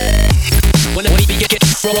when the BB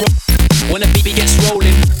gets rolling, when the BB gets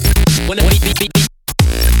rolling, when the BB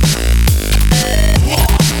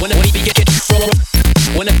when the BB gets rolling,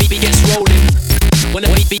 when the BB gets rolling, when the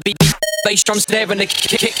BB bass drums there and the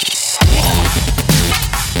kicks.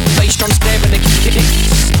 Bass drums there and the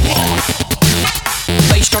kicks.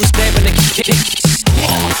 Bass drums there and the kicks.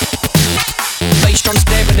 Bass drums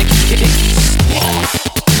there and the kicks.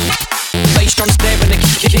 Bass drums there and the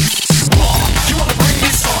kicks. You wanna bring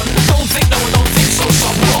this on? Don't think no, don't think so,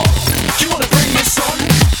 son. You wanna bring this on?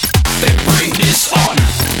 Then bring this on.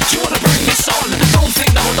 You wanna bring this on? Don't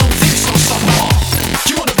think no, don't think so, son.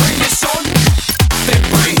 You wanna bring this on? Then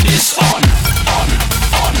bring this on.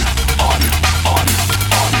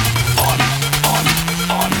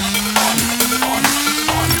 On.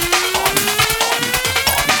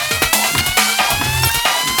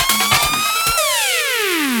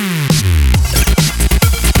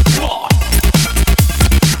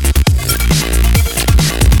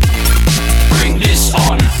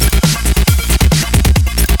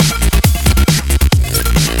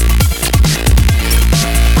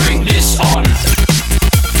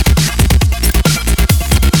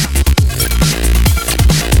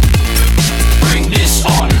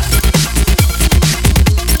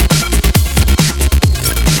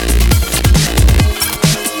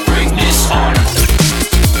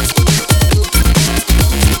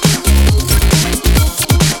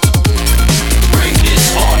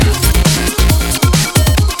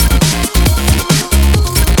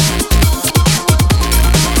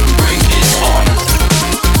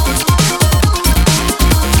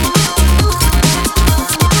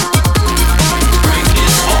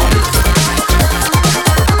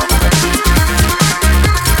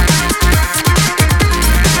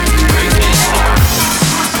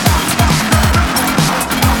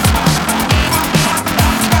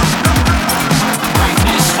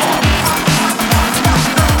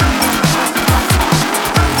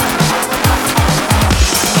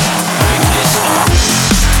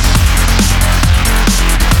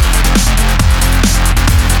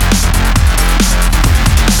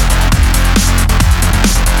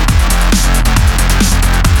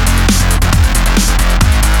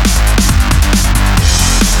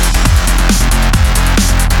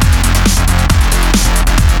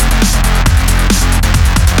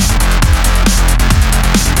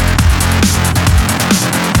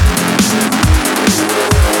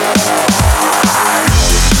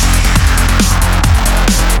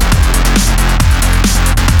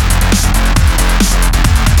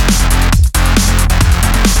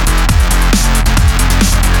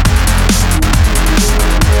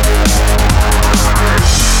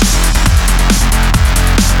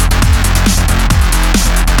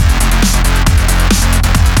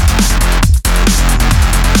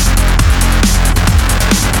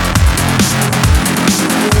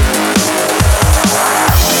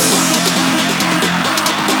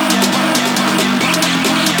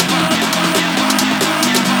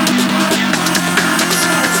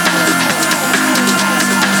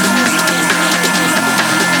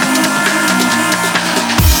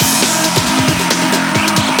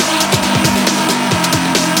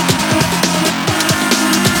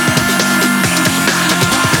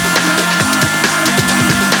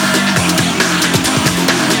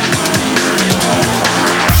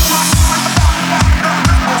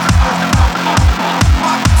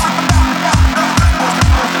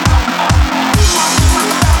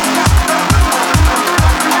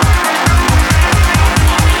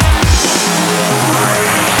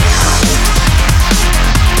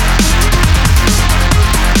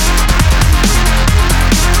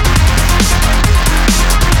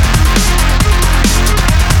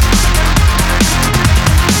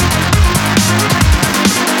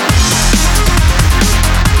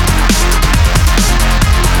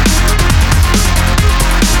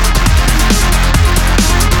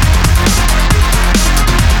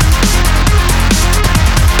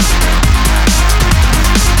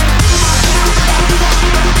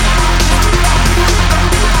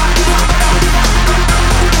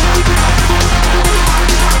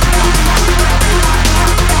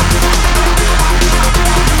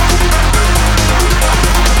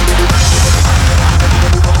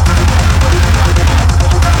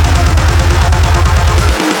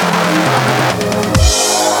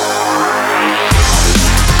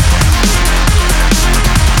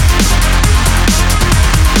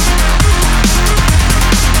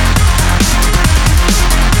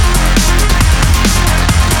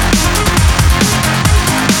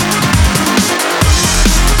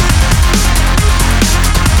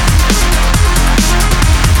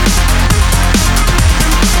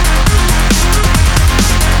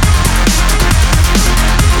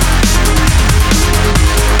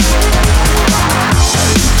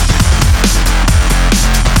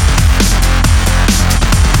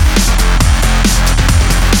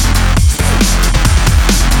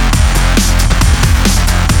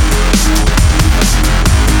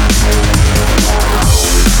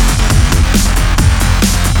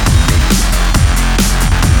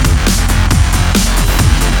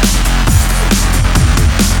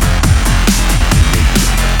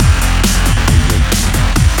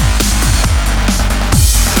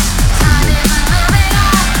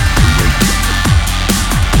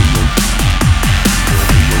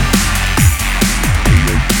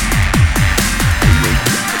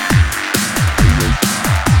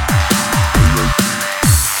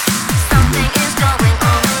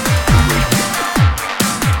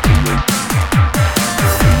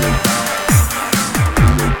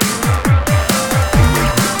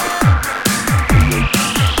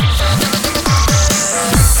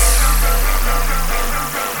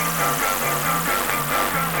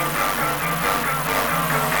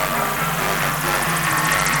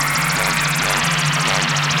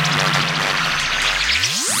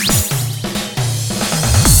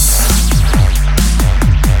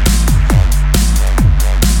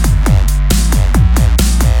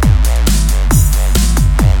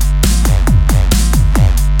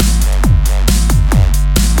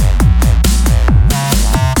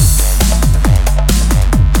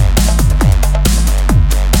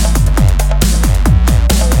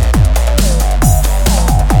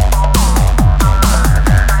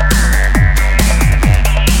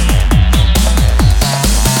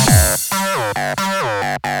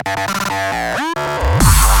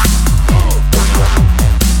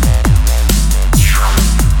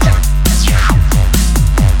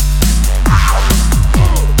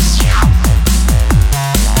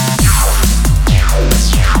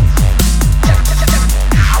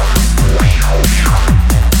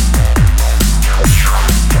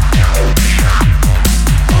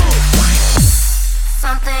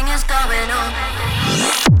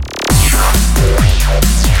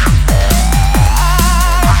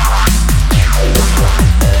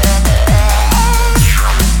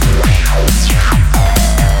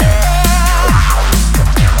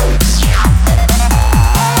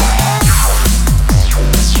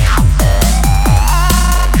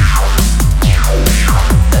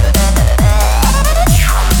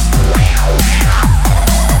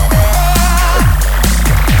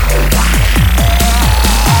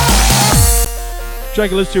 track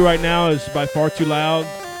you listen to right now is by Far Too Loud.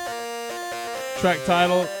 Track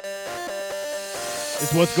title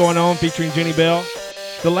is What's Going On featuring Jenny Bell.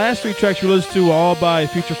 The last 3 tracks you listened to were all by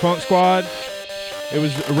Future Funk Squad. It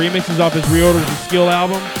was remixes off his Reorders and Skill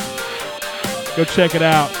album. Go check it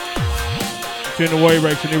out. Tune in to Warrior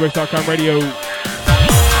Rex on NewRex.com radio.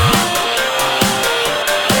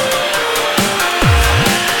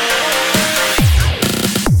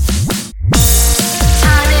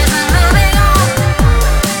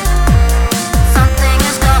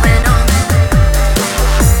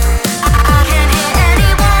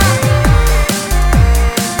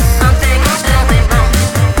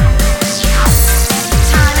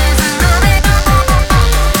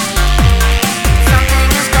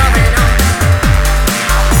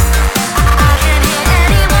 I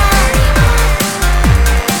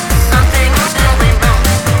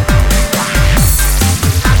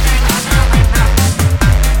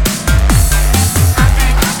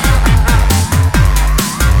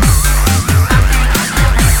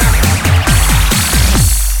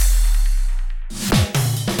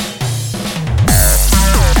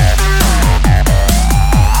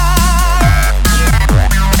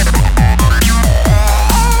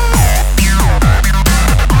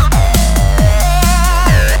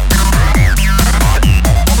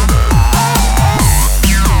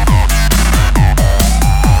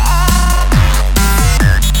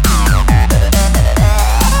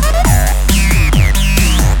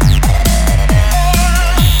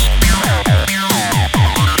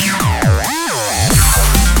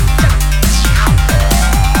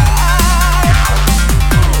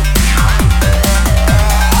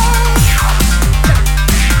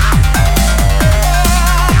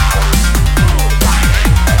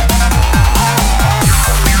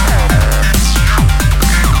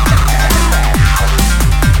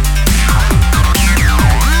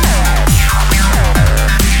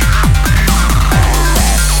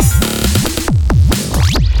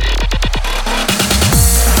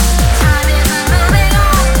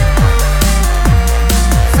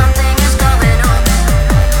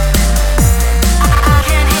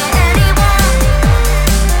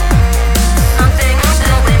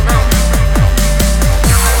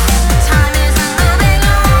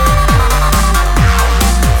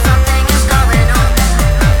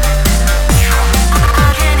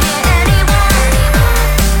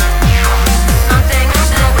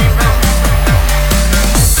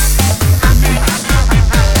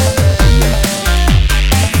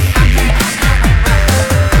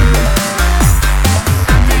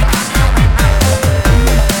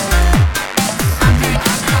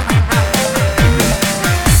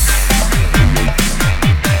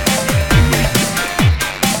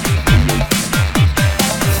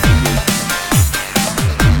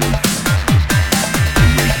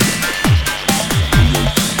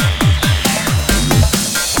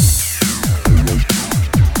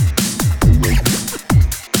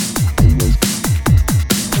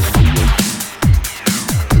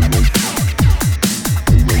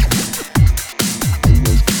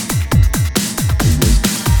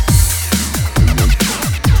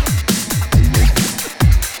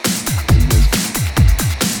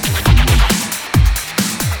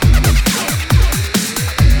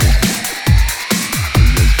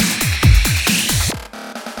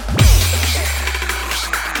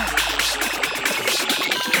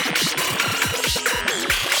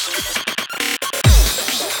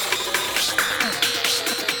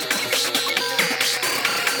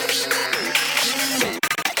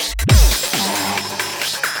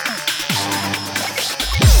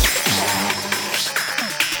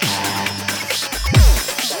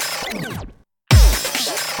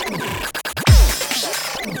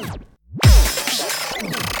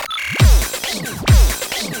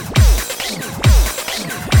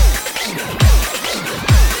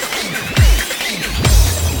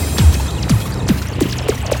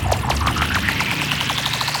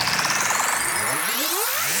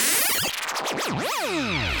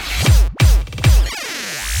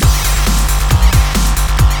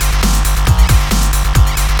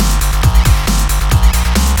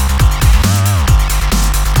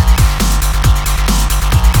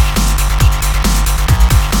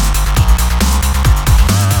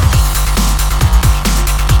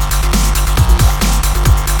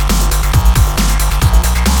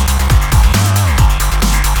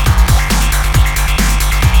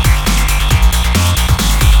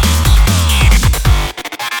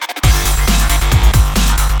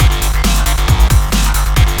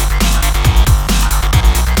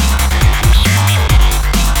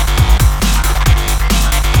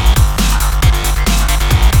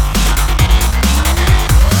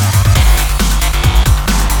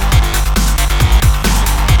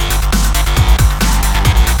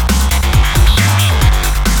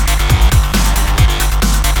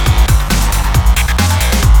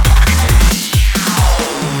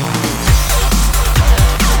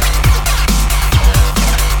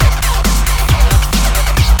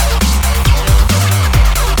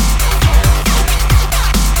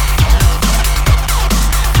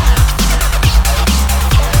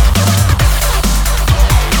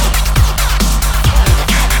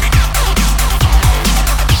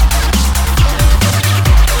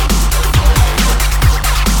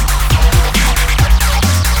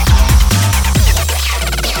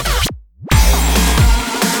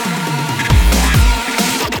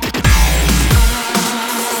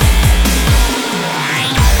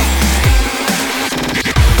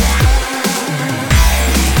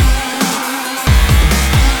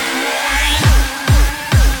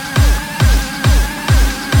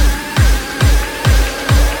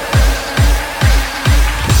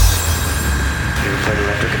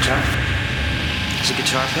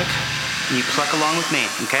and you pluck along with me,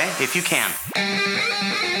 okay? If you can.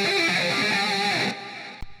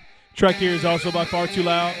 Track here is also by Far Too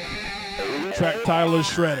Loud. Track title is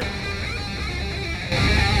Shredder.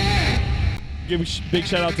 Give a big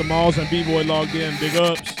shout out to Malls and B-Boy logged in. Big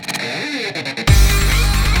ups.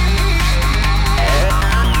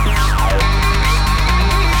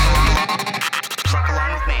 Pluck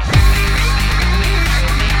along with me.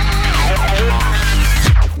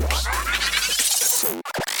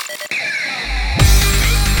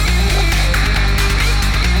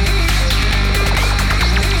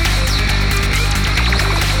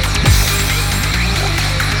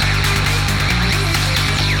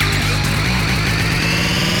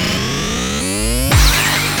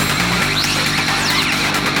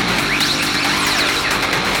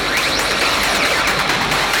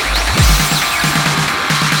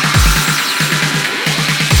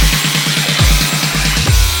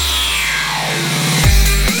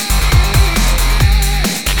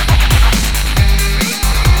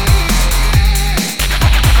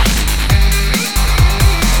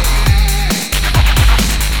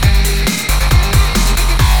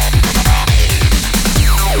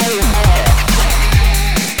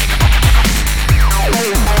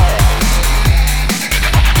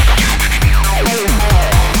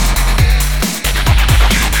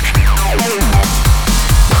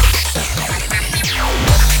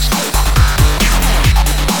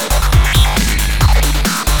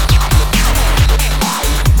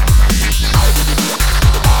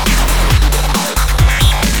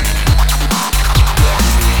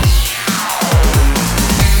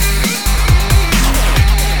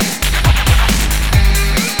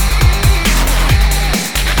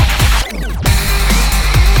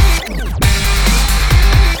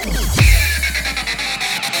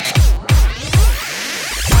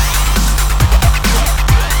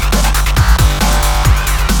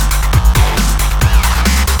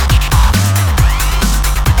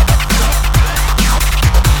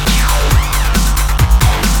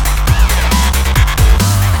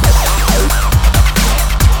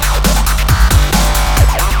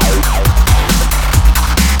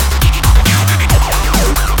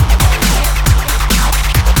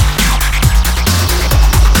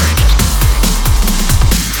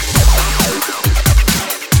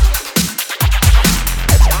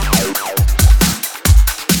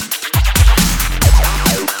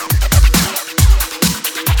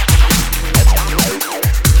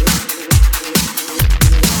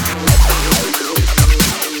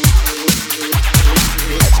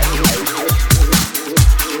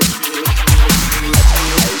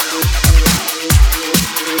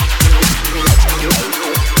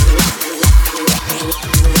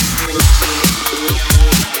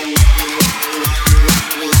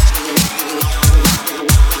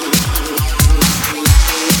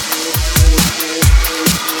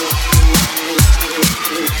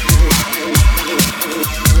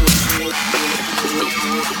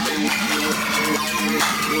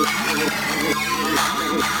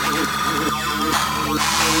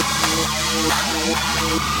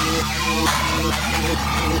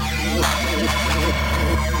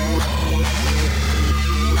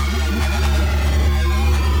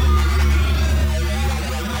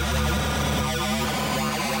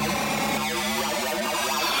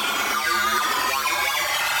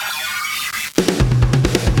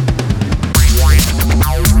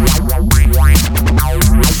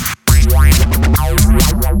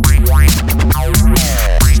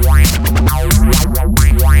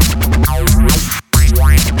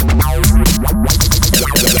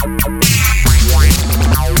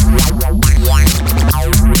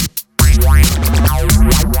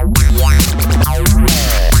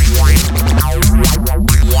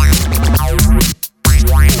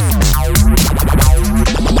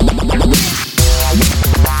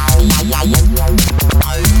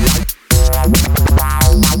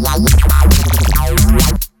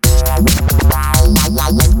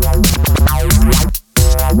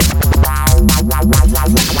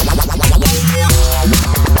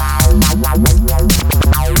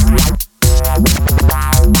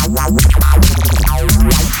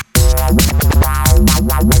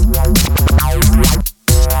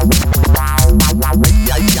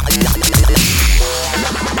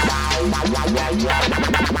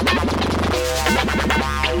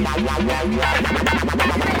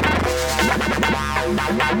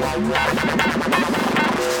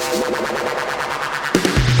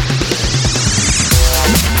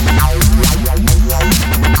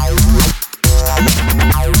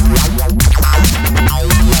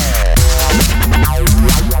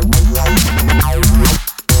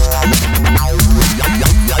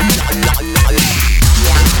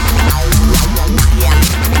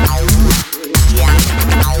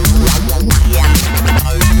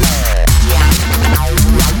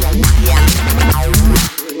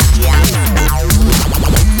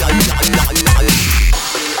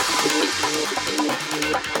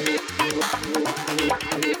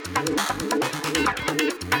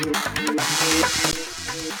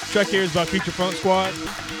 Track here is by Future Funk Squad.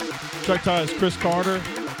 Track title is Chris Carter.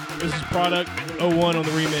 This is Product 01 on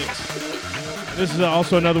the remix. This is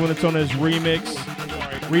also another one that's on his remix,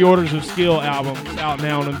 Reorders of Skill album. It's out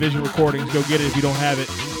now on Envision Recordings. Go get it if you don't have it.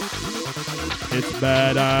 It's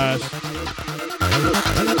badass.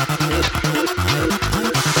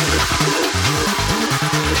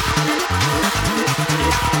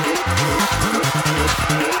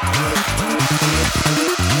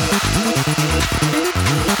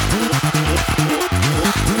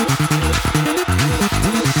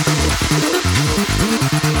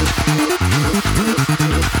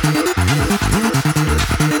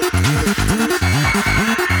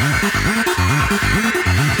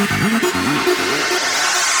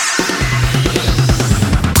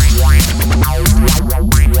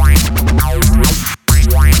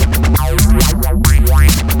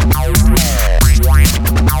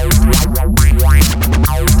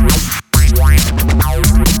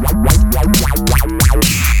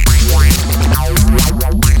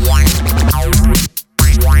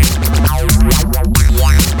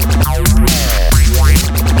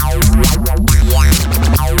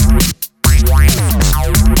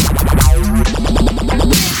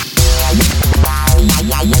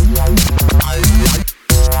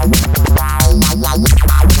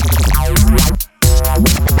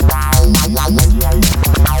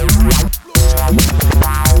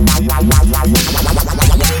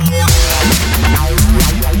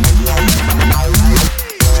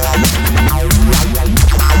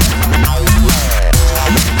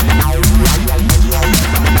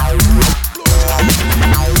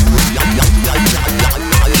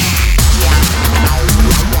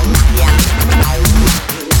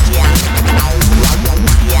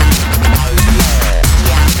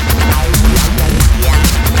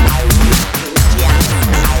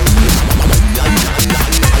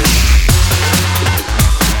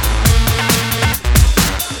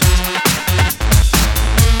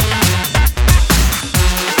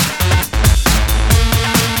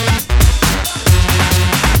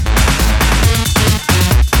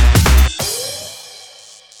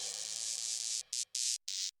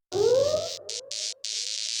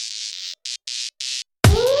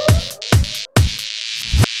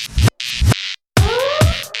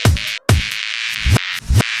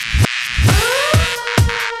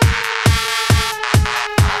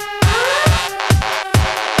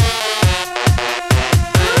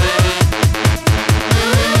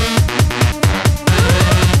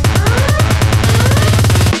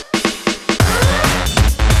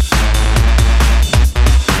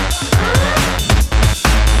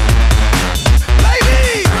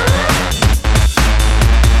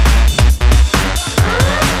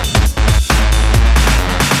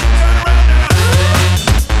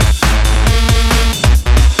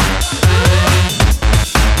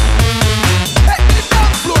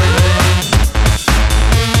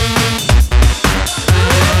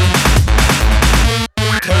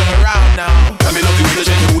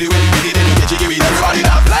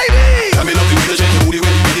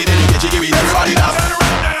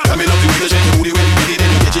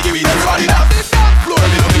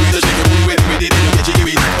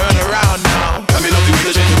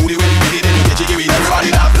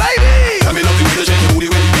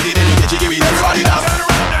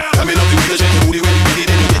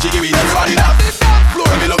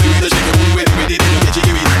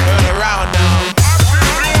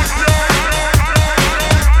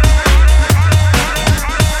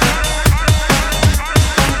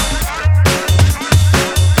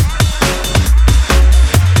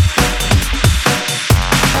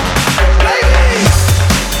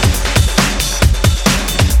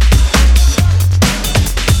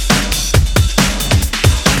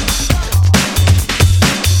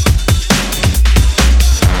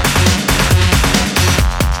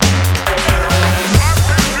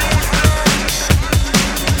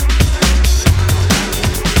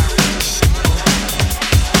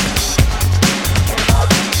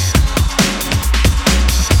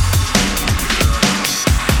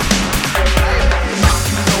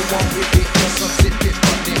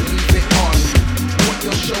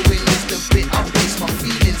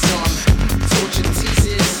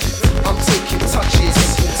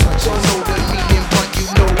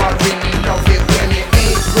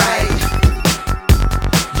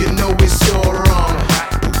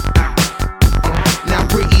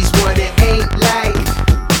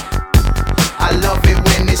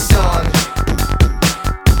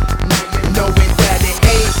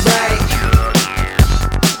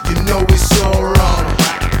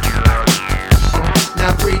 now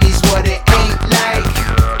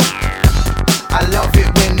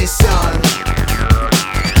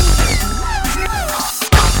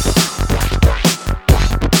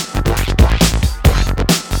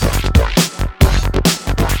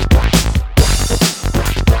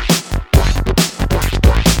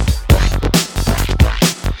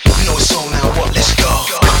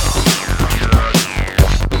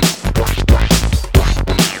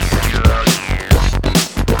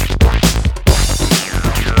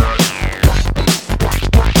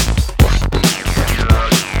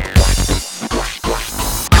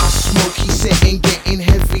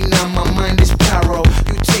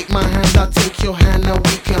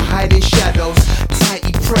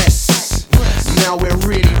now we're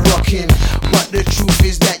really rocking. But the truth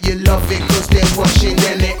is that you love it cause they're watching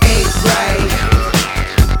and it ain't right.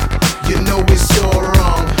 You know it's so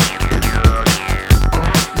wrong.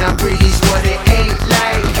 Now breathe what it ain't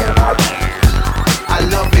like. I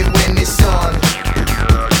love it when it's on.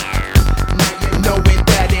 Now you know it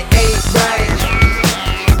that it ain't right.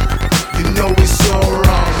 You know it's so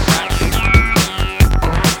wrong.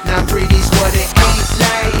 Now breathe what it ain't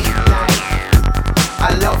like.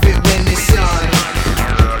 I love it when it's on.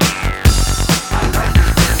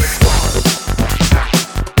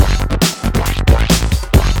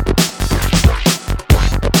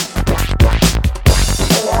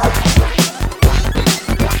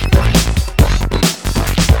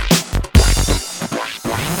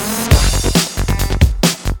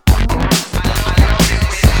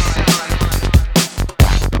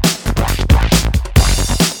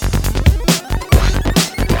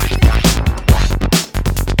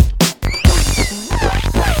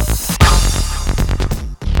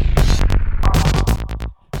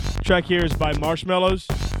 Track here is by Marshmallows.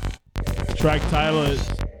 Track title is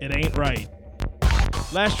It Ain't Right.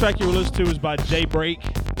 Last track you were listening to was by Jay Break.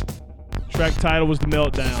 Track title was The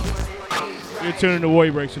Meltdown. You're tuning to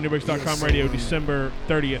Warrior Breaks on NewBreaks.com radio, December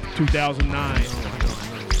 30th, 2009.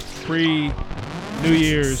 Pre-New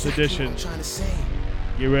Year's edition.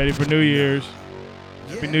 Get ready for New Year's.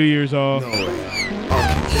 Happy New Year's, all.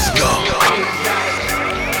 Let's go.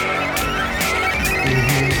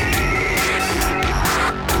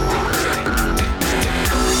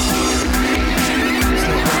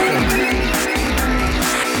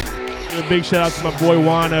 A big shout out to my boy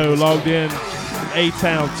Wano, logged in from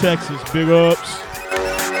A-Town, Texas. Big ups.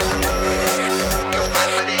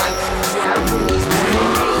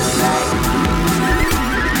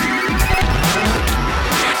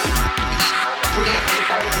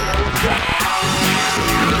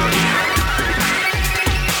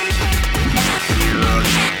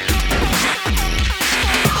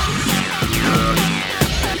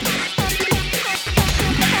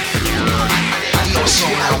 So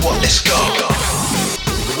now what? Let's go.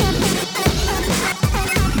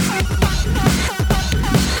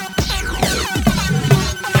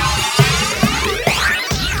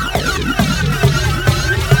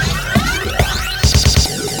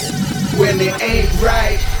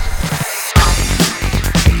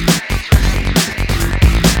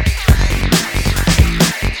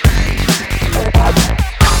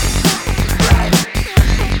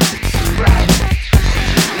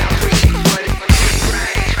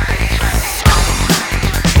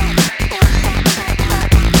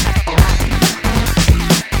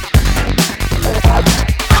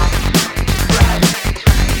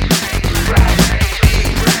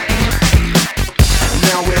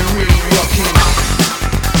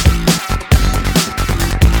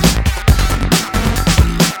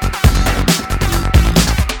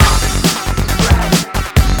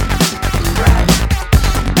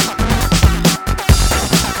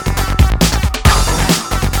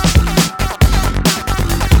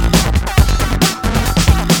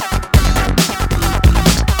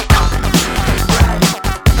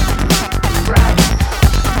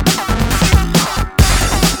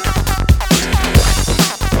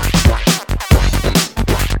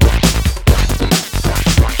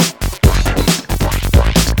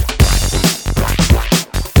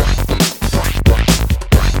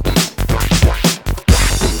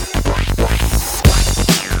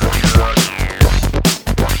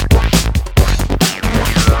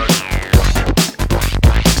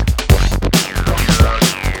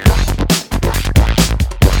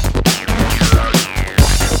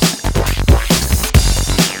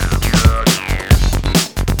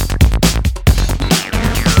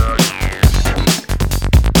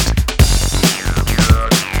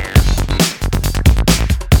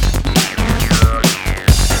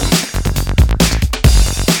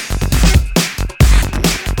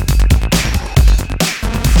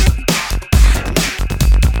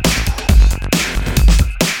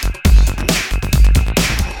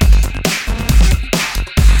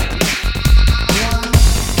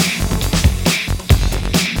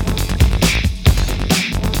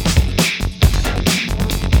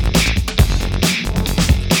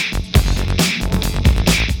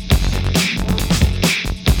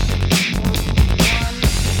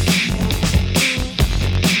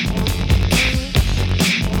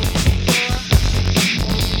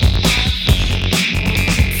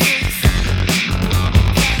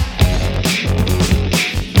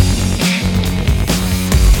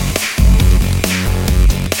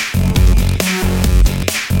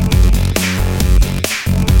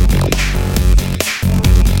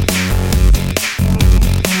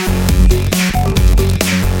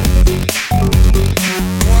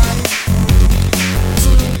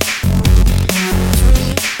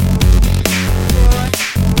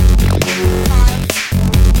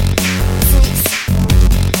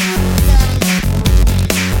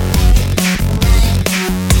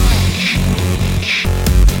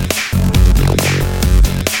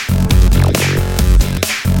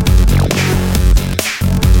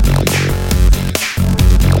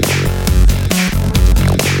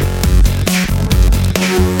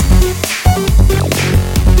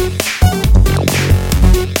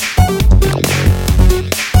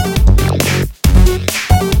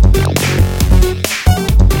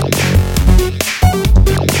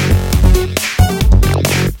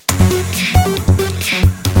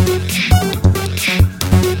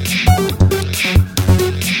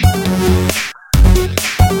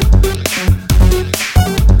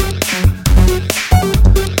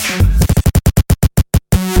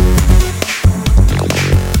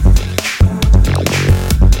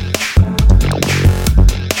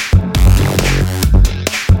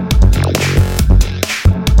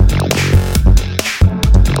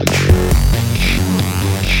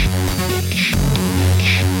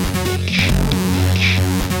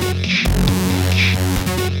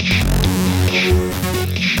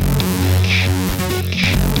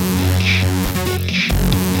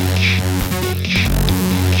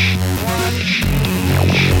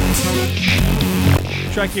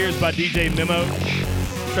 Track here is by DJ Memo.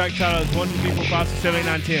 Track title is 1, 2, 3, 4, 5, 6, 7, 8,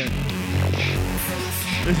 9, 10.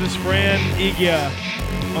 This is Fran Igia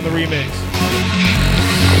on the remix.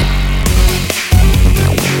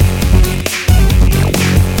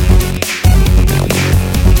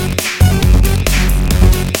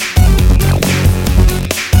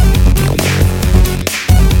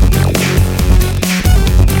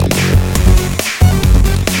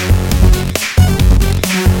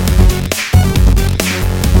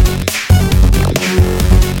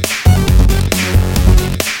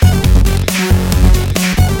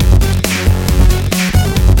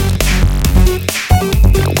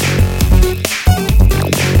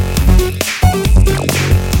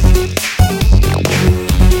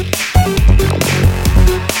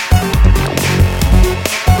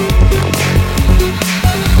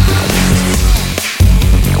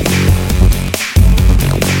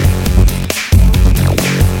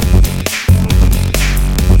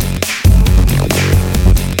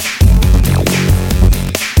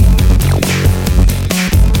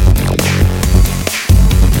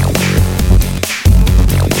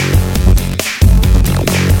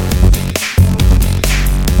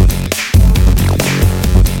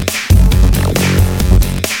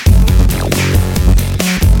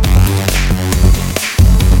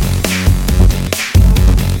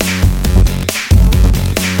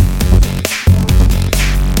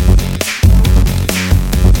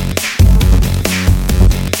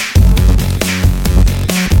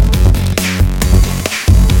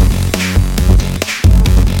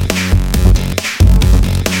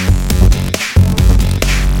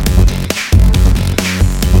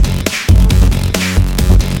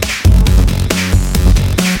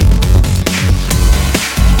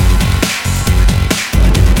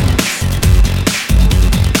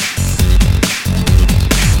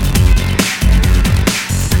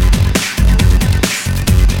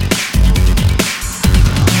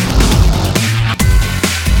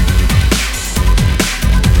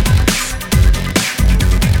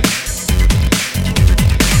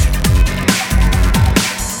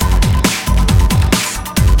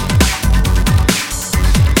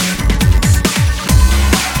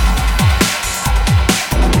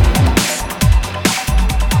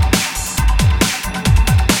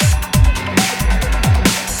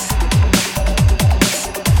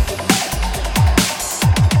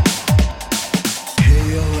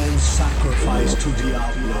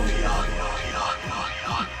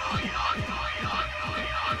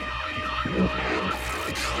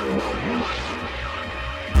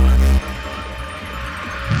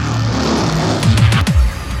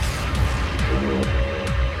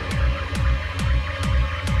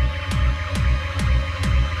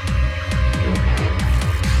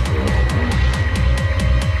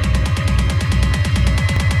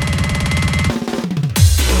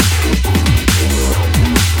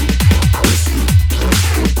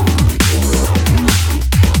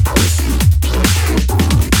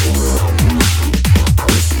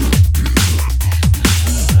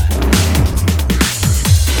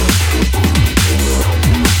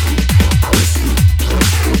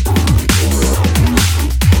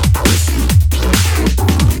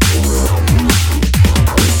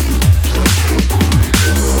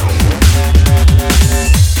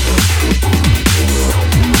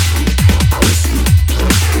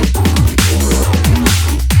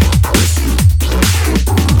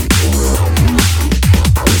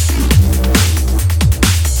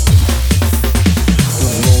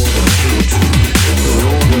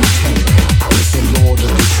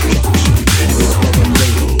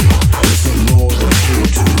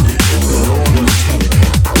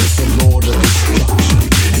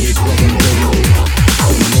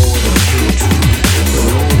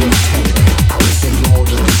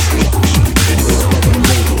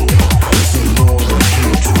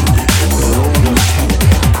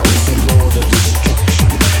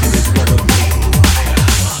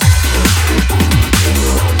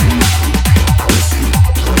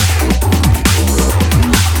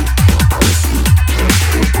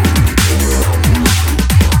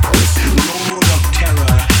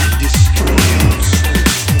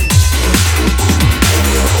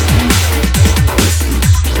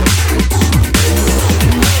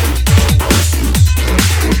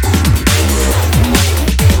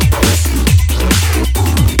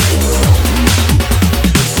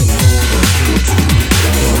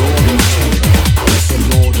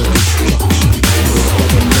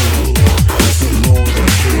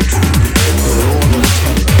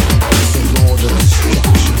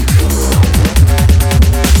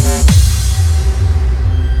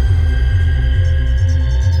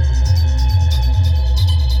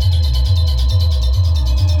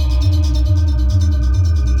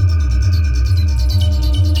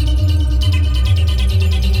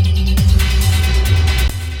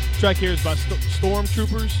 track here is by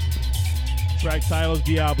Stormtroopers. Track title is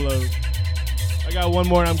Diablo. I got one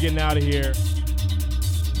more and I'm getting out of here.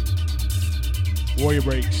 Warrior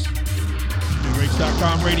Breaks.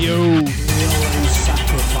 WarriorBreaks.com radio.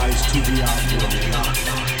 Sacrifice to Diablo.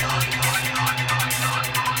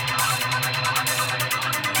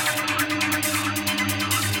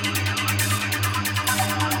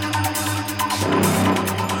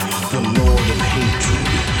 The Lord of hatred,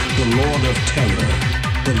 the Lord of terror,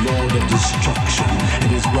 the Lord of destruction,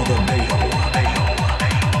 and his brother Baal.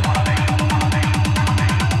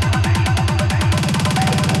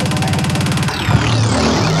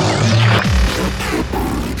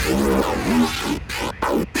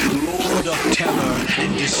 Lord of terror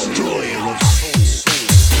and destroyer of souls.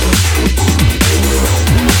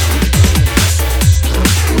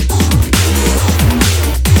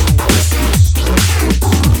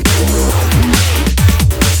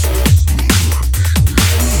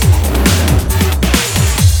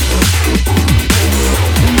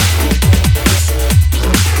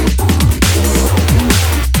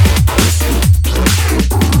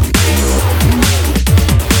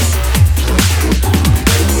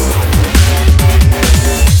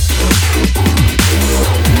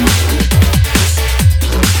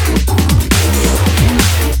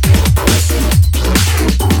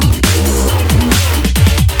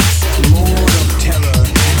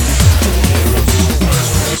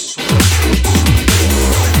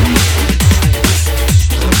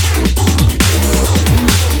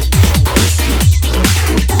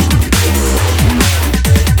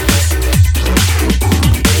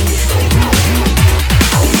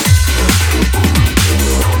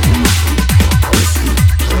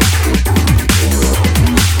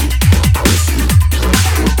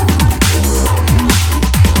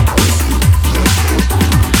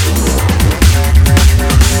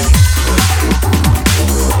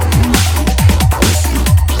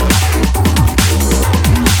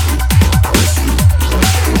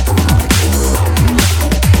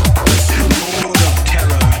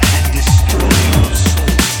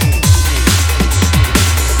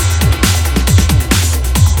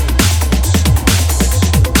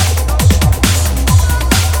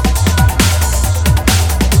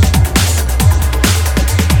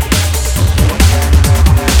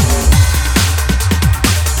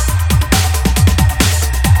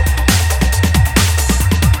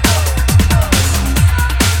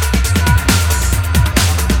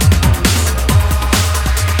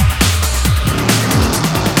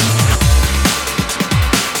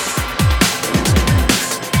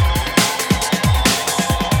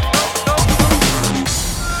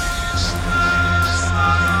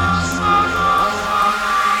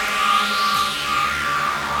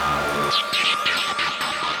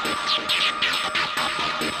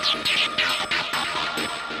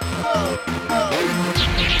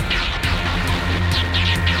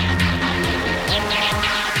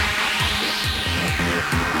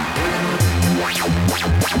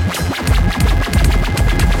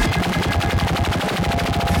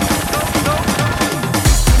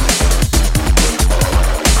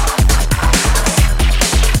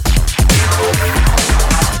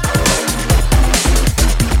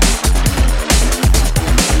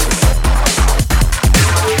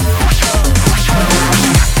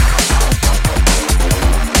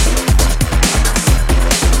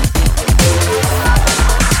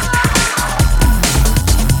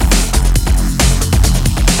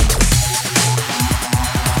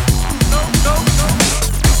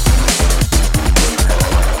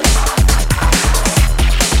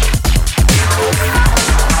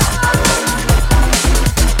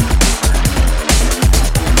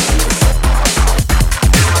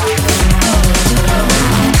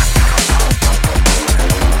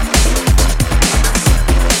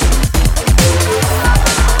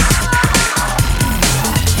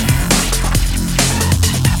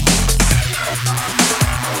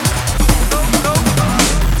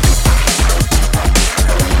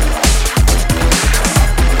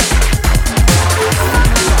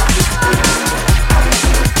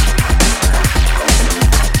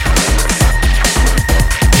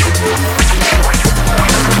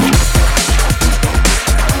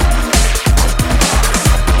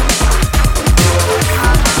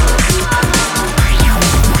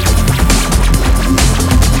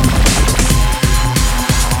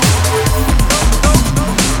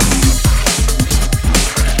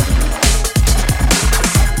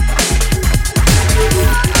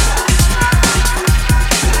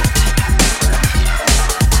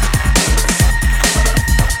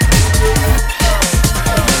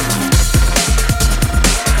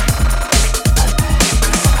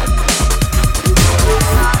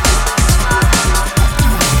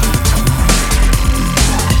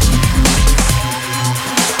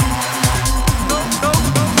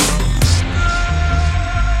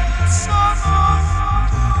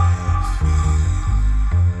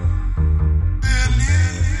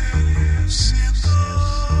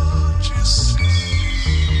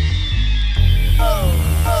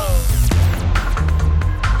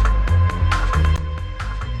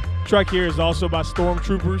 track here is also by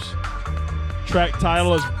Stormtroopers. Track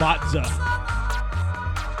title is Batza.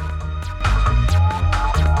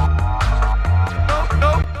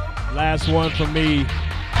 Last one from me.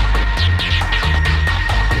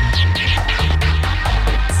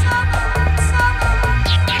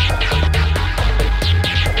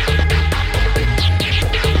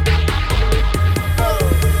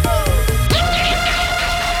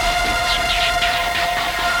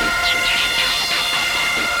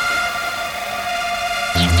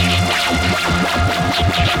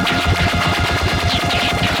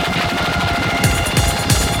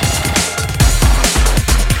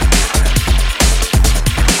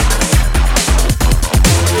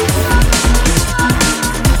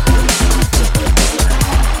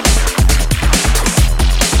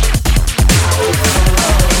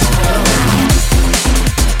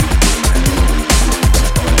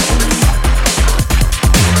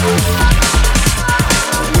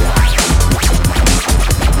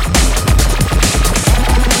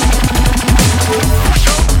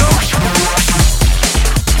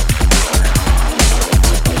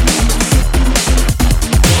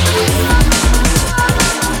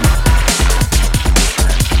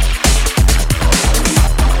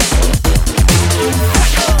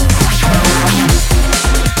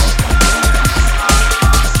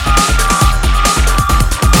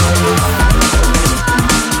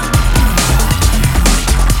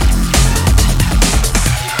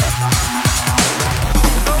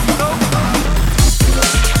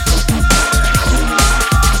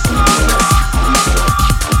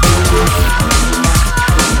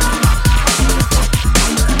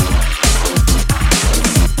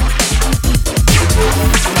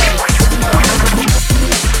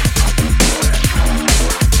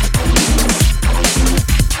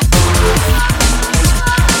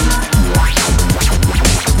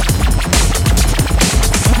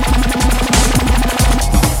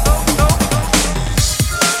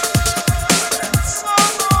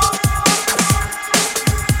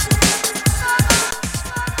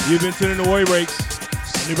 You've been tuning to Warrior Breaks,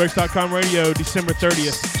 NewBreaks.com radio, December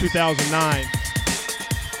 30th, 2009.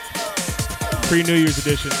 Pre-New Year's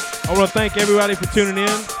edition. I want to thank everybody for tuning in.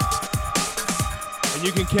 And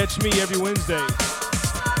you can catch me every Wednesday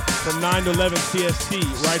from 9 to 11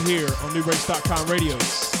 CST right here on NewBreaks.com radio.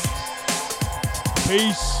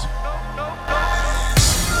 Peace.